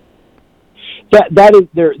 That is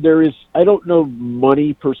there is, I don't know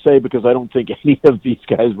money per se, because I don't think any of these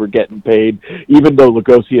guys were getting paid, even though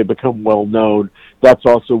Lugosi had become well known. That's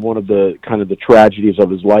also one of the kind of the tragedies of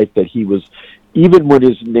his life, that he was, even when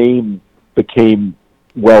his name became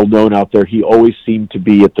well known out there, he always seemed to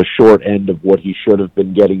be at the short end of what he should have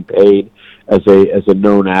been getting paid as a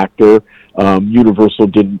known actor. Universal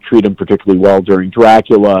didn't treat him particularly well during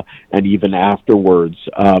Dracula and even afterwards.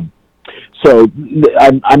 So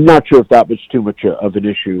I'm not sure if that was too much of an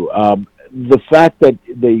issue. The fact that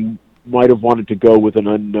they might have wanted to go with an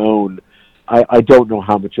unknown, I don't know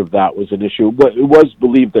how much of that was an issue. But it was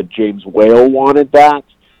believed that James Whale wanted that,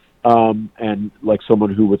 and like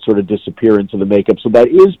someone who would sort of disappear into the makeup. So that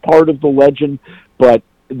is part of the legend, but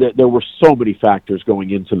there were so many factors going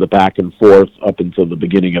into the back and forth up until the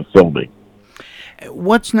beginning of filming.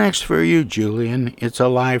 What's next for you, Julian? It's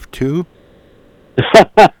Alive 2?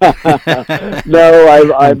 No,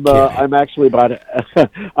 I'm actually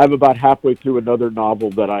I'm about halfway through another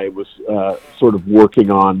novel that I was sort of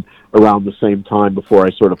working on around the same time before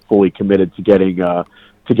I sort of fully committed to getting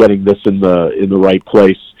getting this in the right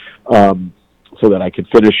place so that I could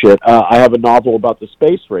finish it. I have a novel about the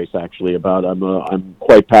space race, actually. I'm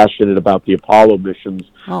quite passionate about the Apollo missions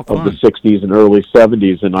of the 60s and early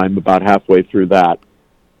 70s, and I'm about halfway through that.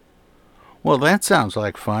 Well, that sounds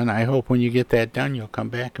like fun. I hope when you get that done, you'll come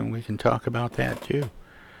back and we can talk about that too.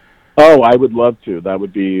 Oh, I would love to. That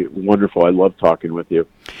would be wonderful. I love talking with you.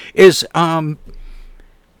 Is the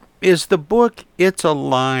book It's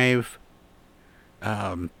Alive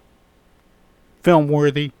film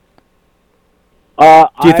worthy? Do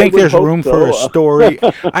you think there's room for a story?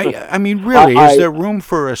 I mean, really, is there room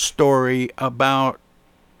for a story about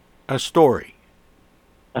a story?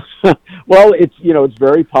 Well, it's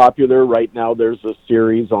very popular right now. There's a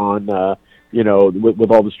series on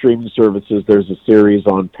with all the streaming services. There's a series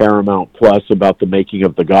on Paramount Plus about the making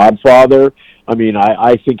of The Godfather. I mean,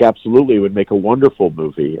 I think absolutely it would make a wonderful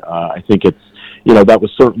movie. I think it's that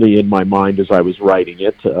was certainly in my mind as I was writing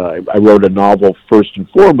it. I wrote a novel first and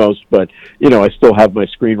foremost, but I still have my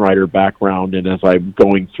screenwriter background, and as I'm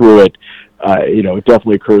going through it, it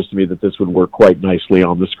definitely occurs to me that this would work quite nicely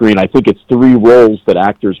on the screen. I think it's 3 roles that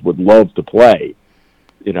actors would love to play.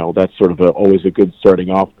 That's sort of always a good starting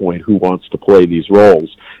off point. Who wants to play these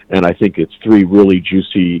roles? And I think it's 3 really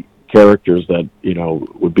juicy characters that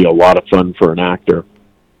would be a lot of fun for an actor.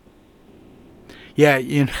 Yeah,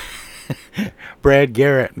 Brad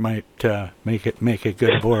Garrett might make a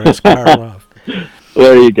good Boris Karloff.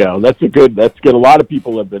 There you go. That's good. A lot of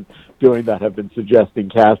people have been doing that. Have been suggesting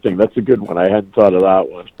casting. That's a good one. I hadn't thought of that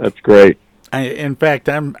one. That's great. In fact,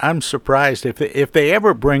 I'm surprised if they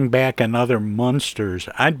ever bring back another Munsters.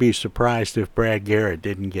 I'd be surprised if Brad Garrett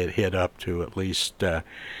didn't get hit up to at least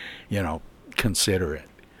consider it.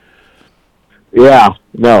 Yeah,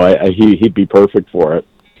 no, he'd be perfect for it.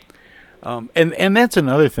 And that's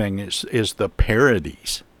another thing is the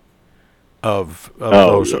parodies of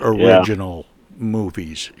those original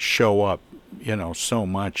movies show up, so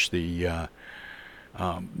much. The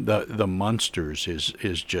Munsters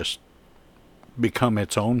is just become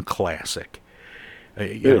its own classic.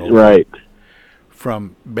 Right.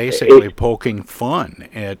 From basically poking fun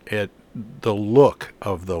at the look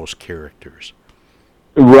of those characters.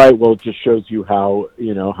 Right. Well, it just shows you how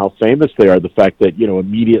famous they are. The fact that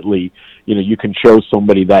immediately you can show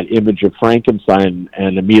somebody that image of Frankenstein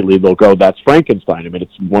and immediately they'll go, "That's Frankenstein." I mean,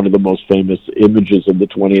 it's one of the most famous images of the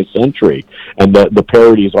 20th century, and the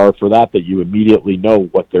parodies are for that you immediately know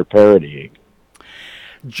what they're parodying.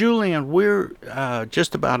 Julian, we're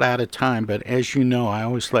just about out of time, but as you know, I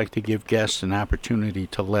always like to give guests an opportunity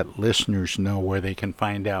to let listeners know where they can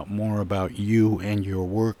find out more about you and your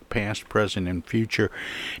work, past, present, and future.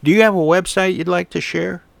 Do you have a website you'd like to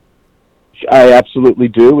share? I absolutely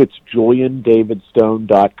do. It's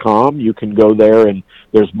juliandavidstone.com. You can go there, and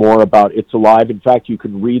there's more about It's Alive. In fact, you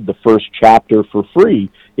can read the first chapter for free.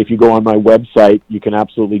 If you go on my website, you can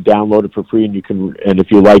absolutely download it for free, and if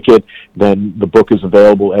you like it, then the book is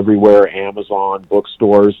available everywhere, Amazon,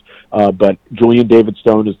 bookstores. But Julian David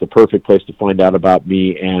Stone is the perfect place to find out about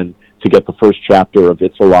me and to get the first chapter of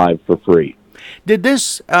It's Alive for free. Did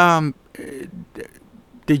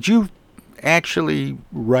you actually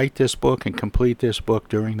write this book and complete this book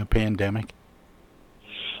during the pandemic?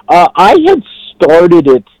 I had started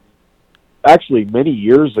it actually many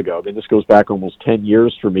years ago. I mean, this goes back almost 10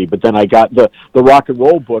 years for me, but then I got the rock and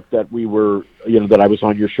roll book that that I was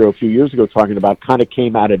on your show a few years ago talking about, kind of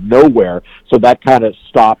came out of nowhere. So that kind of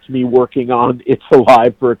stopped me working on It's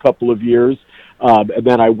Alive for a couple of years. And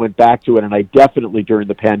then I went back to it, and I definitely, during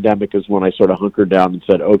the pandemic, is when I sort of hunkered down and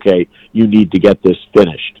said, okay, you need to get this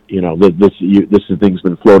finished. This thing's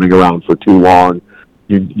been floating around for too long.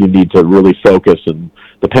 You need to really focus, and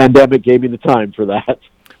the pandemic gave me the time for that.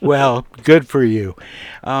 Well, good for you.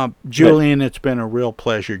 Julian, it's been a real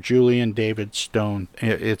pleasure. Julian David Stone,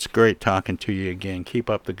 it's great talking to you again. Keep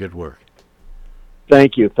up the good work.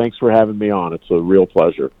 Thank you. Thanks for having me on. It's a real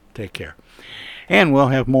pleasure. Take care. And we'll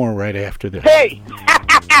have more right after this. Hey,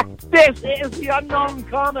 this is the Unknown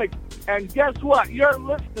Comic. And guess what? You're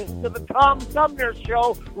listening to the Tom Sumner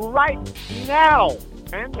Show right now.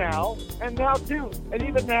 And now, and now too, and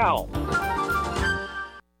even now.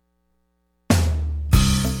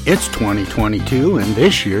 It's 2022, and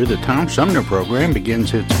this year the Tom Sumner program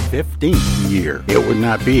begins its 15th year. It would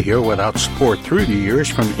not be here without support through the years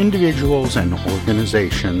from individuals and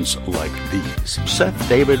organizations like these. Seth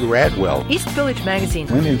David Radwell, East Village Magazine,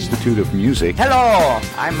 Flint Institute of Music. Hello,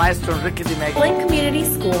 I'm Maestro Rickety Meg. Flint Community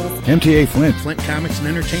Schools, MTA Flint, Flint Comics and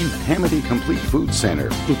Entertainment, Hamady Complete Food Center,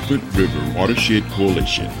 the Flint River Watershed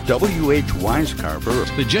Coalition, W.H.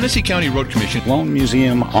 Wisecarver, the Genesee County Road Commission, Lone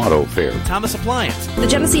Museum Auto Fair, Thomas Appliance, the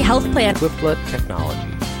Genesee Health Plan, Whiplet Technology,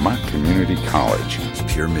 Rosemont Community College.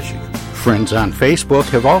 Pure Michigan. Friends on Facebook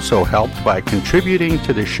have also helped by contributing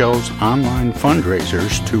to the show's online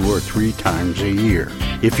fundraisers 2 or 3 times a year.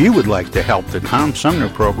 If you would like to help the Tom Sumner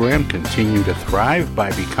program continue to thrive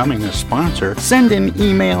by becoming a sponsor, send an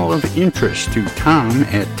email of interest to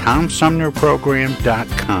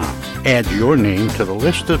tom@tomsumnerprogram.com. Add your name to the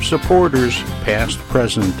list of supporters, past,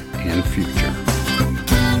 present, and future.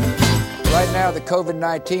 Right now, the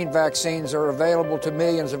COVID-19 vaccines are available to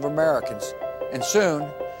millions of Americans, and soon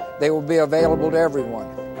they will be available to everyone.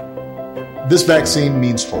 This vaccine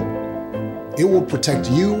means hope. It will protect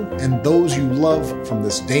you and those you love from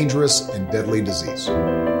this dangerous and deadly disease.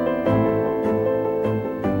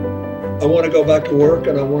 I want to go back to work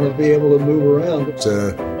and I want to be able to move around.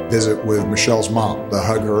 To visit with Michelle's mom, to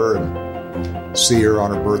hug her and see her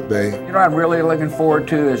on her birthday. You know what I'm really looking forward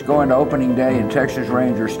to is going to opening day in Texas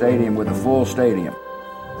Ranger Stadium with a full stadium.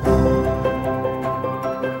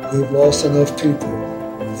 We've lost enough people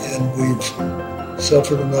and we've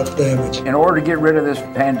suffered enough damage. In order to get rid of this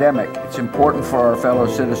pandemic, it's important for our fellow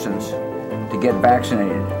citizens to get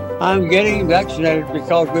vaccinated. I'm getting vaccinated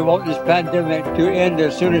because we want this pandemic to end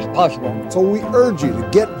as soon as possible. So we urge you to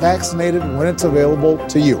get vaccinated when it's available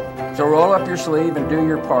to you. So roll up your sleeve and do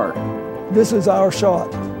your part. This is our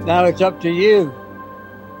shot. Now it's up to you.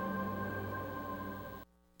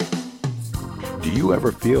 Do you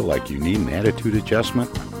ever feel like you need an attitude adjustment?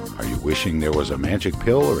 Are you wishing there was a magic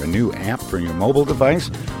pill or a new app for your mobile device?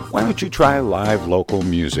 Why don't you try live local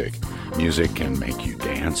music? Music can make you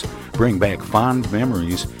dance, bring back fond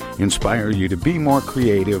memories, inspire you to be more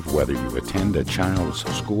creative, whether you attend a child's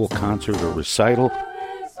school concert or recital,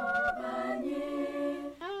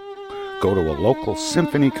 go to a local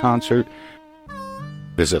symphony concert,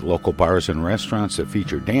 visit local bars and restaurants that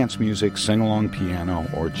feature dance music, sing-along piano,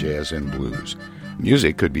 or jazz and blues.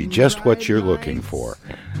 Music could be just what you're looking for.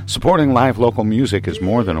 Supporting live local music is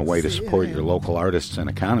more than a way to support your local artists and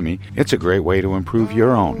economy. It's a great way to improve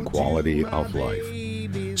your own quality of life.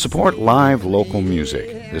 Support live local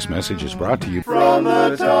music. This message is brought to you from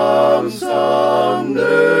the Tom Sumner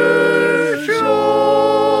Show.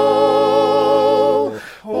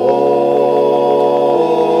 Oh,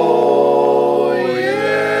 yeah.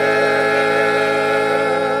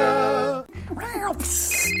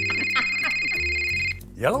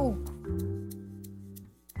 Yellow?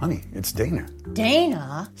 Honey, it's Dana.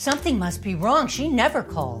 Dana? Something must be wrong. She never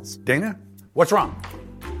calls. Dana, what's wrong?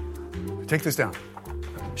 Take this down.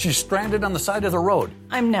 She's stranded on the side of the road.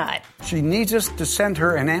 I'm not. She needs us to send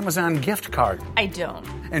her an Amazon gift card. I don't.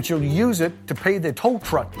 And she'll use it to pay the tow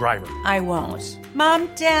truck driver. I won't. Mom,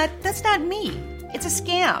 Dad, that's not me. It's a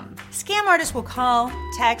scam. Scam artists will call,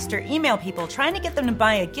 text, or email people trying to get them to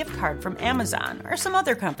buy a gift card from Amazon or some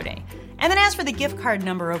other company, and then ask for the gift card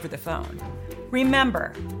number over the phone.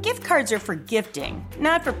 Remember, gift cards are for gifting,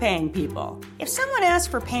 not for paying people. If someone asks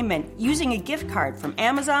for payment using a gift card from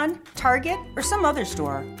Amazon, Target, or some other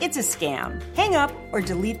store, it's a scam. Hang up or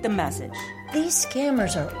delete the message. These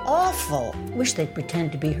scammers are awful. Wish they'd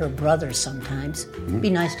pretend to be her brother sometimes. Be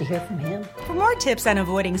nice to hear from him. For more tips on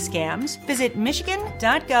avoiding scams, visit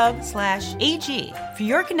michigan.gov/AG for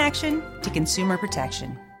your connection to consumer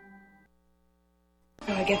protection.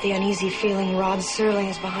 I get the uneasy feeling Rod Serling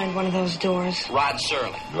is behind one of those doors. Rod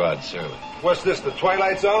Serling. Rod Serling. What's this, the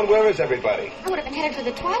Twilight Zone? Where is everybody? I would have been headed for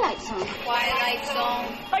the Twilight Zone. Twilight Zone?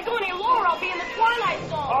 If I go any lower, I'll be in the Twilight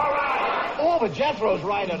Zone. All right. Oh, but Jethro's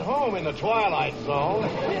right at home in the Twilight Zone.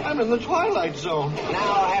 I'm in the Twilight Zone.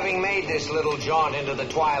 Now, having made this little jaunt into the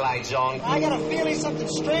Twilight Zone, I got a feeling something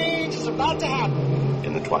strange is about to happen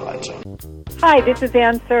in the Twilight Zone. Hi, this is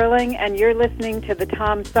Ann Serling, and you're listening to the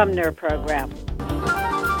Tom Sumner Program.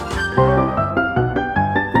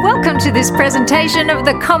 Welcome to this presentation of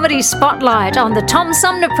the Comedy Spotlight on the Tom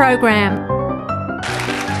Sumner Program.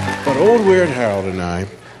 But old Weird Harold and I,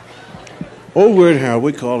 old Weird Harold,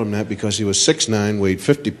 we called him that because he was 6'9", weighed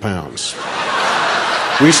 50 pounds.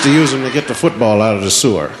 We used to use him to get the football out of the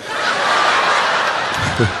sewer.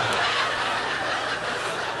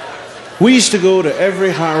 We used to go to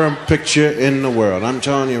every horror picture in the world. I'm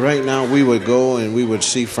telling you right now, we would go and we would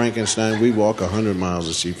see Frankenstein. We'd walk 100 miles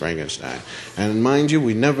to see Frankenstein. And mind you,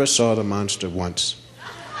 we never saw the monster once.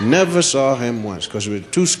 Never saw him once because we were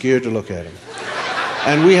too scared to look at him.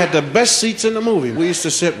 And we had the best seats in the movie. We used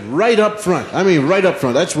to sit right up front. I mean, right up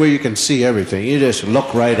front. That's where you can see everything. You just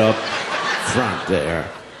look right up front there.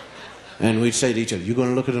 And we'd say to each other, you going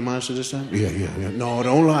to look at the monster this time? Yeah. No,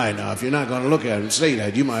 don't lie now. If you're not going to look at him, say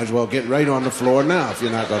that. You might as well get right on the floor now if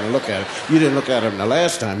you're not going to look at him. You didn't look at him the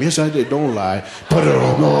last time. Yes, I did. Don't lie. But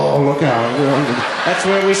look out. That's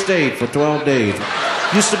where we stayed for 12 days.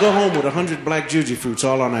 Used to go home with 100 black juji fruits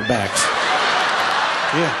all on our backs.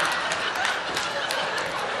 Yeah.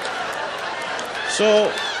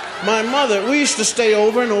 So, my mother, we used to stay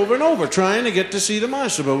over and over and over trying to get to see the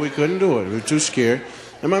monster, but we couldn't do it. We were too scared.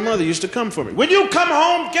 And my mother used to come for me. Will you come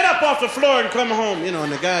home? Get up off the floor and come home. You know,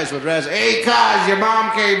 and the guys would razz, hey, cuz, your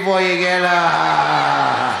mom came for you again.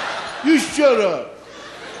 You shut up.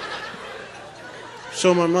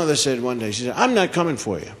 So my mother said one day, she said, I'm not coming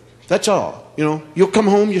for you. That's all. You know, you'll come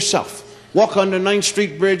home yourself. Walk under 9th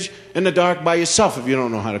Street Bridge in the dark by yourself if you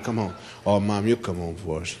don't know how to come home. Oh, Mom, you'll come home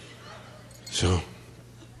for us. So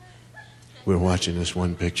we're watching this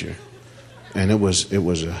one picture. And it was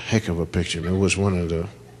a heck of a picture. It was one of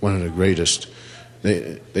the greatest.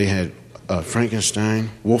 They had Frankenstein,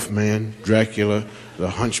 Wolfman, Dracula, the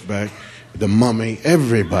Hunchback, the Mummy.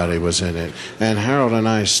 Everybody was in it. And Harold and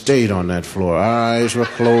I stayed on that floor. Our eyes were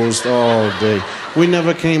closed all day. We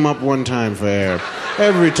never came up one time for air.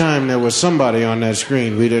 Every time there was somebody on that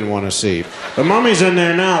screen we didn't want to see. The Mummy's in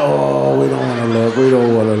there now. Oh, we don't want to look. We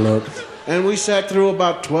don't want to look. And we sat through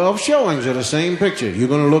about 12 showings of the same picture. You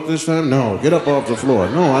gonna look this time? No, get up off the floor.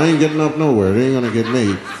 No, I ain't getting up nowhere. It ain't gonna get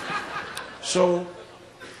me. So,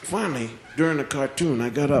 finally, during the cartoon, I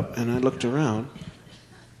got up and I looked around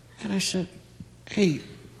and I said, hey,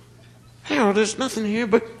 Harold, there's nothing here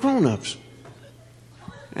but grown-ups.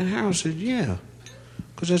 And Harold said, yeah,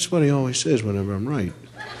 because that's what he always says whenever I'm right.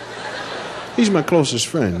 He's my closest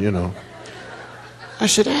friend, you know. I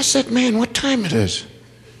said, ask that man what time it is.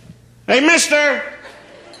 Hey, mister,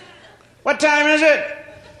 what time is it?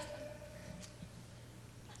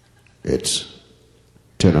 It's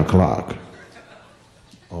 10 o'clock.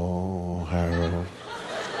 Oh, Harold.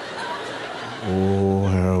 Oh,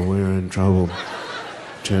 Harold, we're in trouble.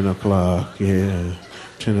 10 o'clock, yeah.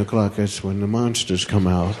 10 o'clock, that's when the monsters come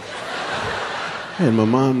out. And my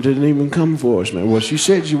mom didn't even come for us, man. Well, she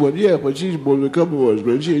said she would, yeah, but she's supposed to come for us,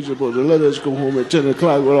 man. She ain't supposed to let us come home at 10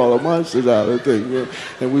 o'clock with all the monsters out and things, man.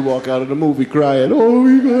 And we walk out of the movie crying, oh,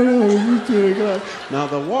 we got out at 10 o'clock. Now,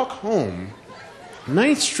 the walk home,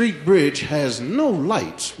 9th Street Bridge has no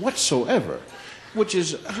lights whatsoever, which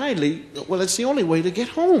is it's the only way to get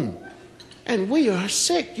home. And we are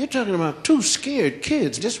sick. You're talking about 2 scared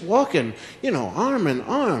kids just walking, arm in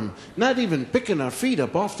arm, not even picking our feet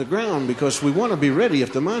up off the ground because we want to be ready.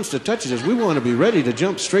 If the monster touches us, we want to be ready to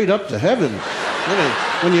jump straight up to heaven.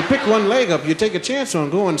 When you pick one leg up, you take a chance on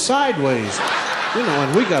going sideways.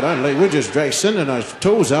 And we got our leg, we're just sending our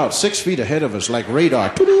toes out 6 feet ahead of us like radar.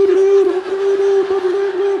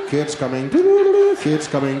 Kids coming, kids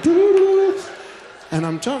coming. And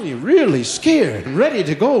I'm telling you, really scared and ready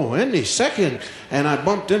to go any second. And I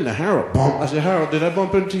bumped into Harold. I said, Harold, did I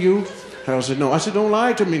bump into you? Harold said, no. I said, don't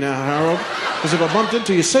lie to me now, Harold. Because if I bumped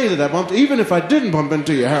into you, say that I bumped. Even if I didn't bump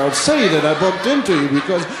into you, Harold, say that I bumped into you.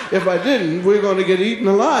 Because if I didn't, we're going to get eaten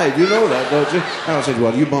alive. You know that, don't you? Harold said,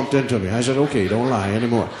 well, you bumped into me. I said, okay, don't lie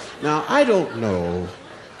anymore. Now, I don't know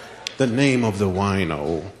the name of the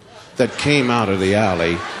wino that came out of the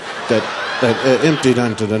alley that emptied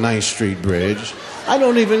onto the 9th Street Bridge. I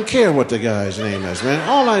don't even care what the guy's name is, man.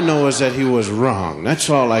 All I know is that he was wrong.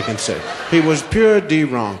 That's all I can say. He was pure D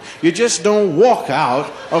wrong. You just don't walk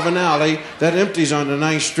out of an alley that empties on the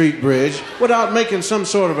 9th Street Bridge without making some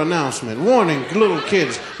sort of announcement. Warning little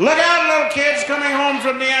kids. Look out, little kids coming home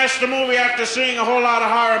from the Astor movie after seeing a whole lot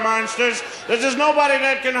of horror monsters. There's nobody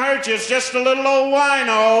that can hurt you. It's just a little old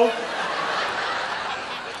wino.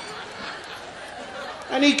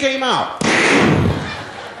 And he came out.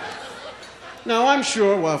 Now, I'm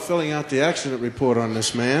sure while filling out the accident report on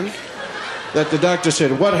this man that the doctor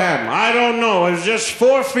said, what happened? I don't know. It was just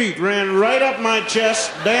 4 feet, ran right up my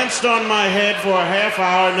chest, danced on my head for a half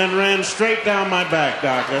hour, and then ran straight down my back,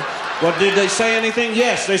 doctor. What, did they say anything?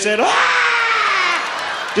 Yes, they said,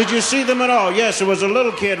 ah! Did you see them at all? Yes, it was a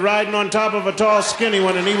little kid riding on top of a tall, skinny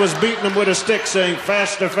one, and he was beating him with a stick saying,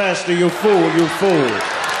 faster, faster, you fool, you fool.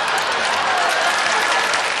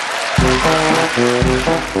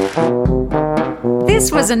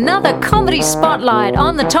 This was another Comedy Spotlight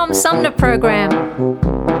on the Tom Sumner Program.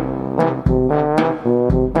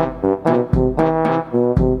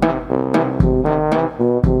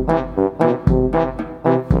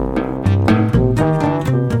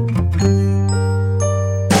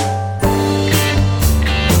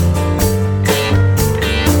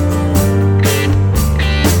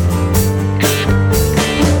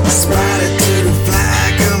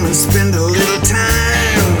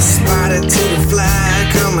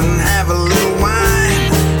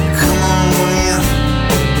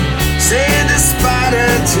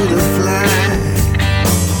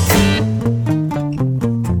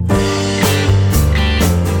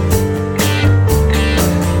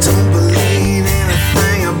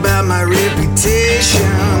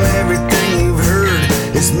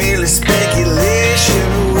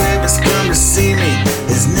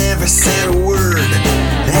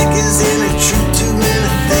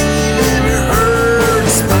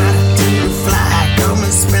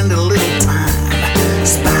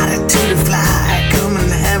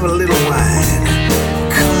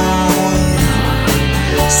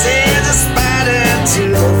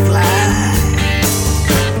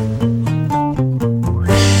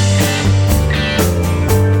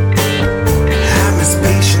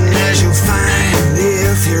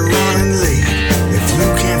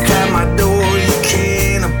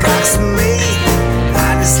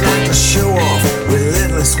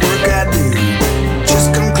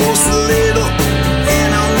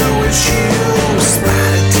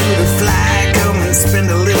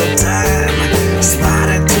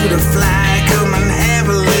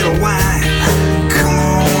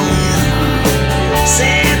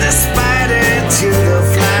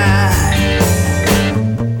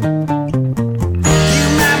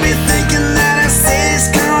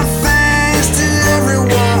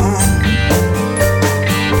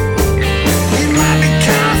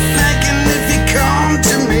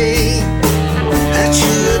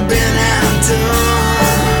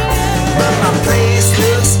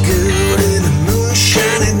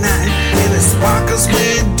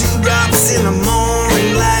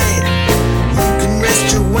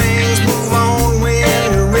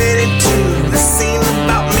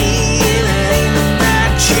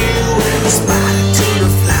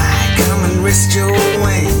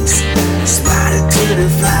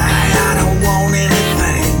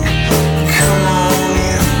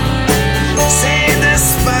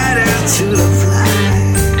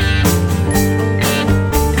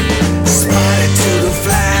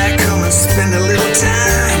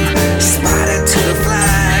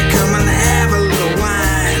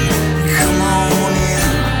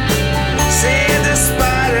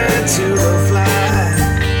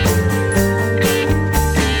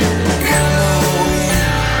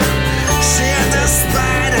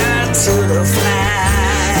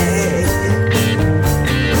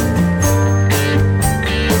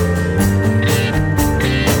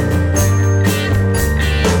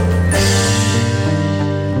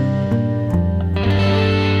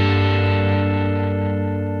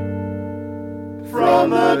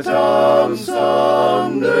 on the Tom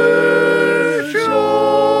Sumner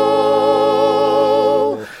Show.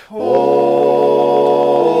 Oh,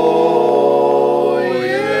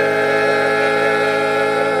 yeah.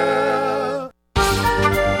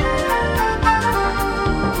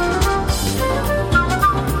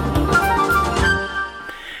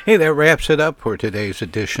 Hey, that wraps it up for today's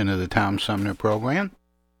edition of the Tom Sumner program.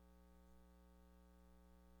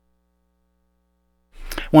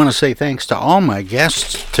 I want to say thanks to all my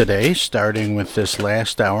guests today, starting with this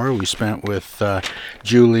last hour we spent with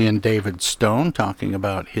Julian David Stone talking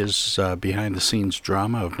about his behind-the-scenes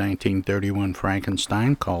drama of 1931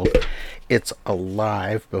 Frankenstein called It's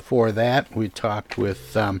Alive. Before that, we talked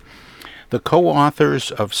with the co-authors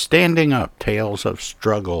of Standing Up, Tales of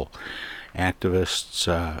Struggle, activists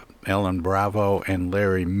Ellen Bravo and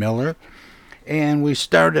Larry Miller. And we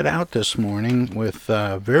started out this morning with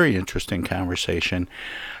a very interesting conversation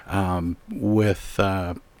with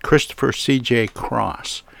Christopher C.J.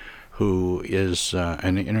 Cross, who is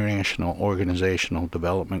an international organizational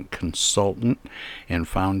development consultant and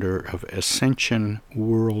founder of Ascension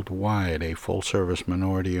Worldwide, a full-service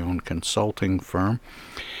minority-owned consulting firm.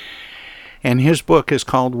 And his book is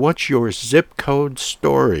called What's Your Zip Code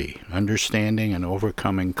Story? Understanding and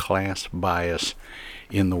Overcoming Class Bias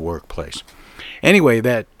in the Workplace. Anyway,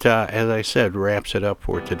 that, as I said, wraps it up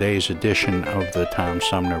for today's edition of the Tom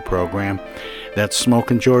Sumner program. That's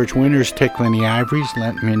Smoking George Winters, tickling the ivories,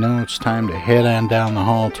 letting me know it's time to head on down the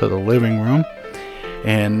hall to the living room.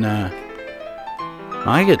 And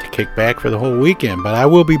I get to kick back for the whole weekend, but I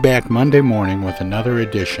will be back Monday morning with another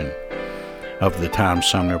edition of the Tom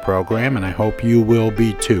Sumner program, and I hope you will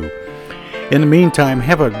be too. In the meantime,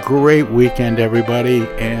 have a great weekend, everybody,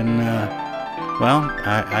 and well,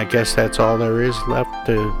 I guess that's all there is left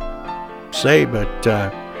to say, but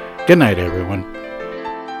good night, everyone.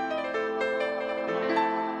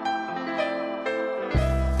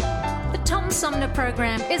 The Tom Sumner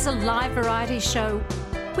program is a live variety show.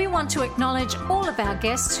 We want to acknowledge all of our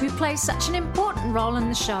guests who play such an important role in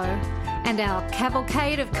the show, and our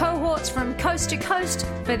cavalcade of cohorts from coast to coast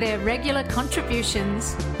for their regular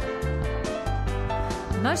contributions.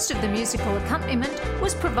 Most of the musical accompaniment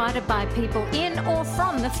was provided by people in or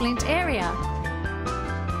from the Flint area.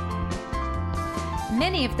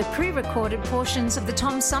 Many of the pre-recorded portions of the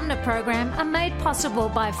Tom Sumner program are made possible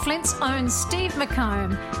by Flint's own Steve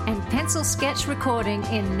McComb and Pencil Sketch Recording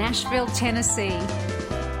in Nashville, Tennessee.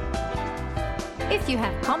 If you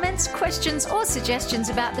have comments, questions, or suggestions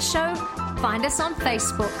about the show, find us on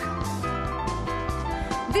Facebook.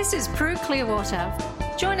 This is Prue Clearwater.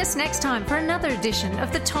 Join us next time for another edition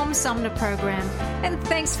of the Tom Sumner program, and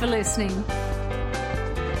thanks for listening.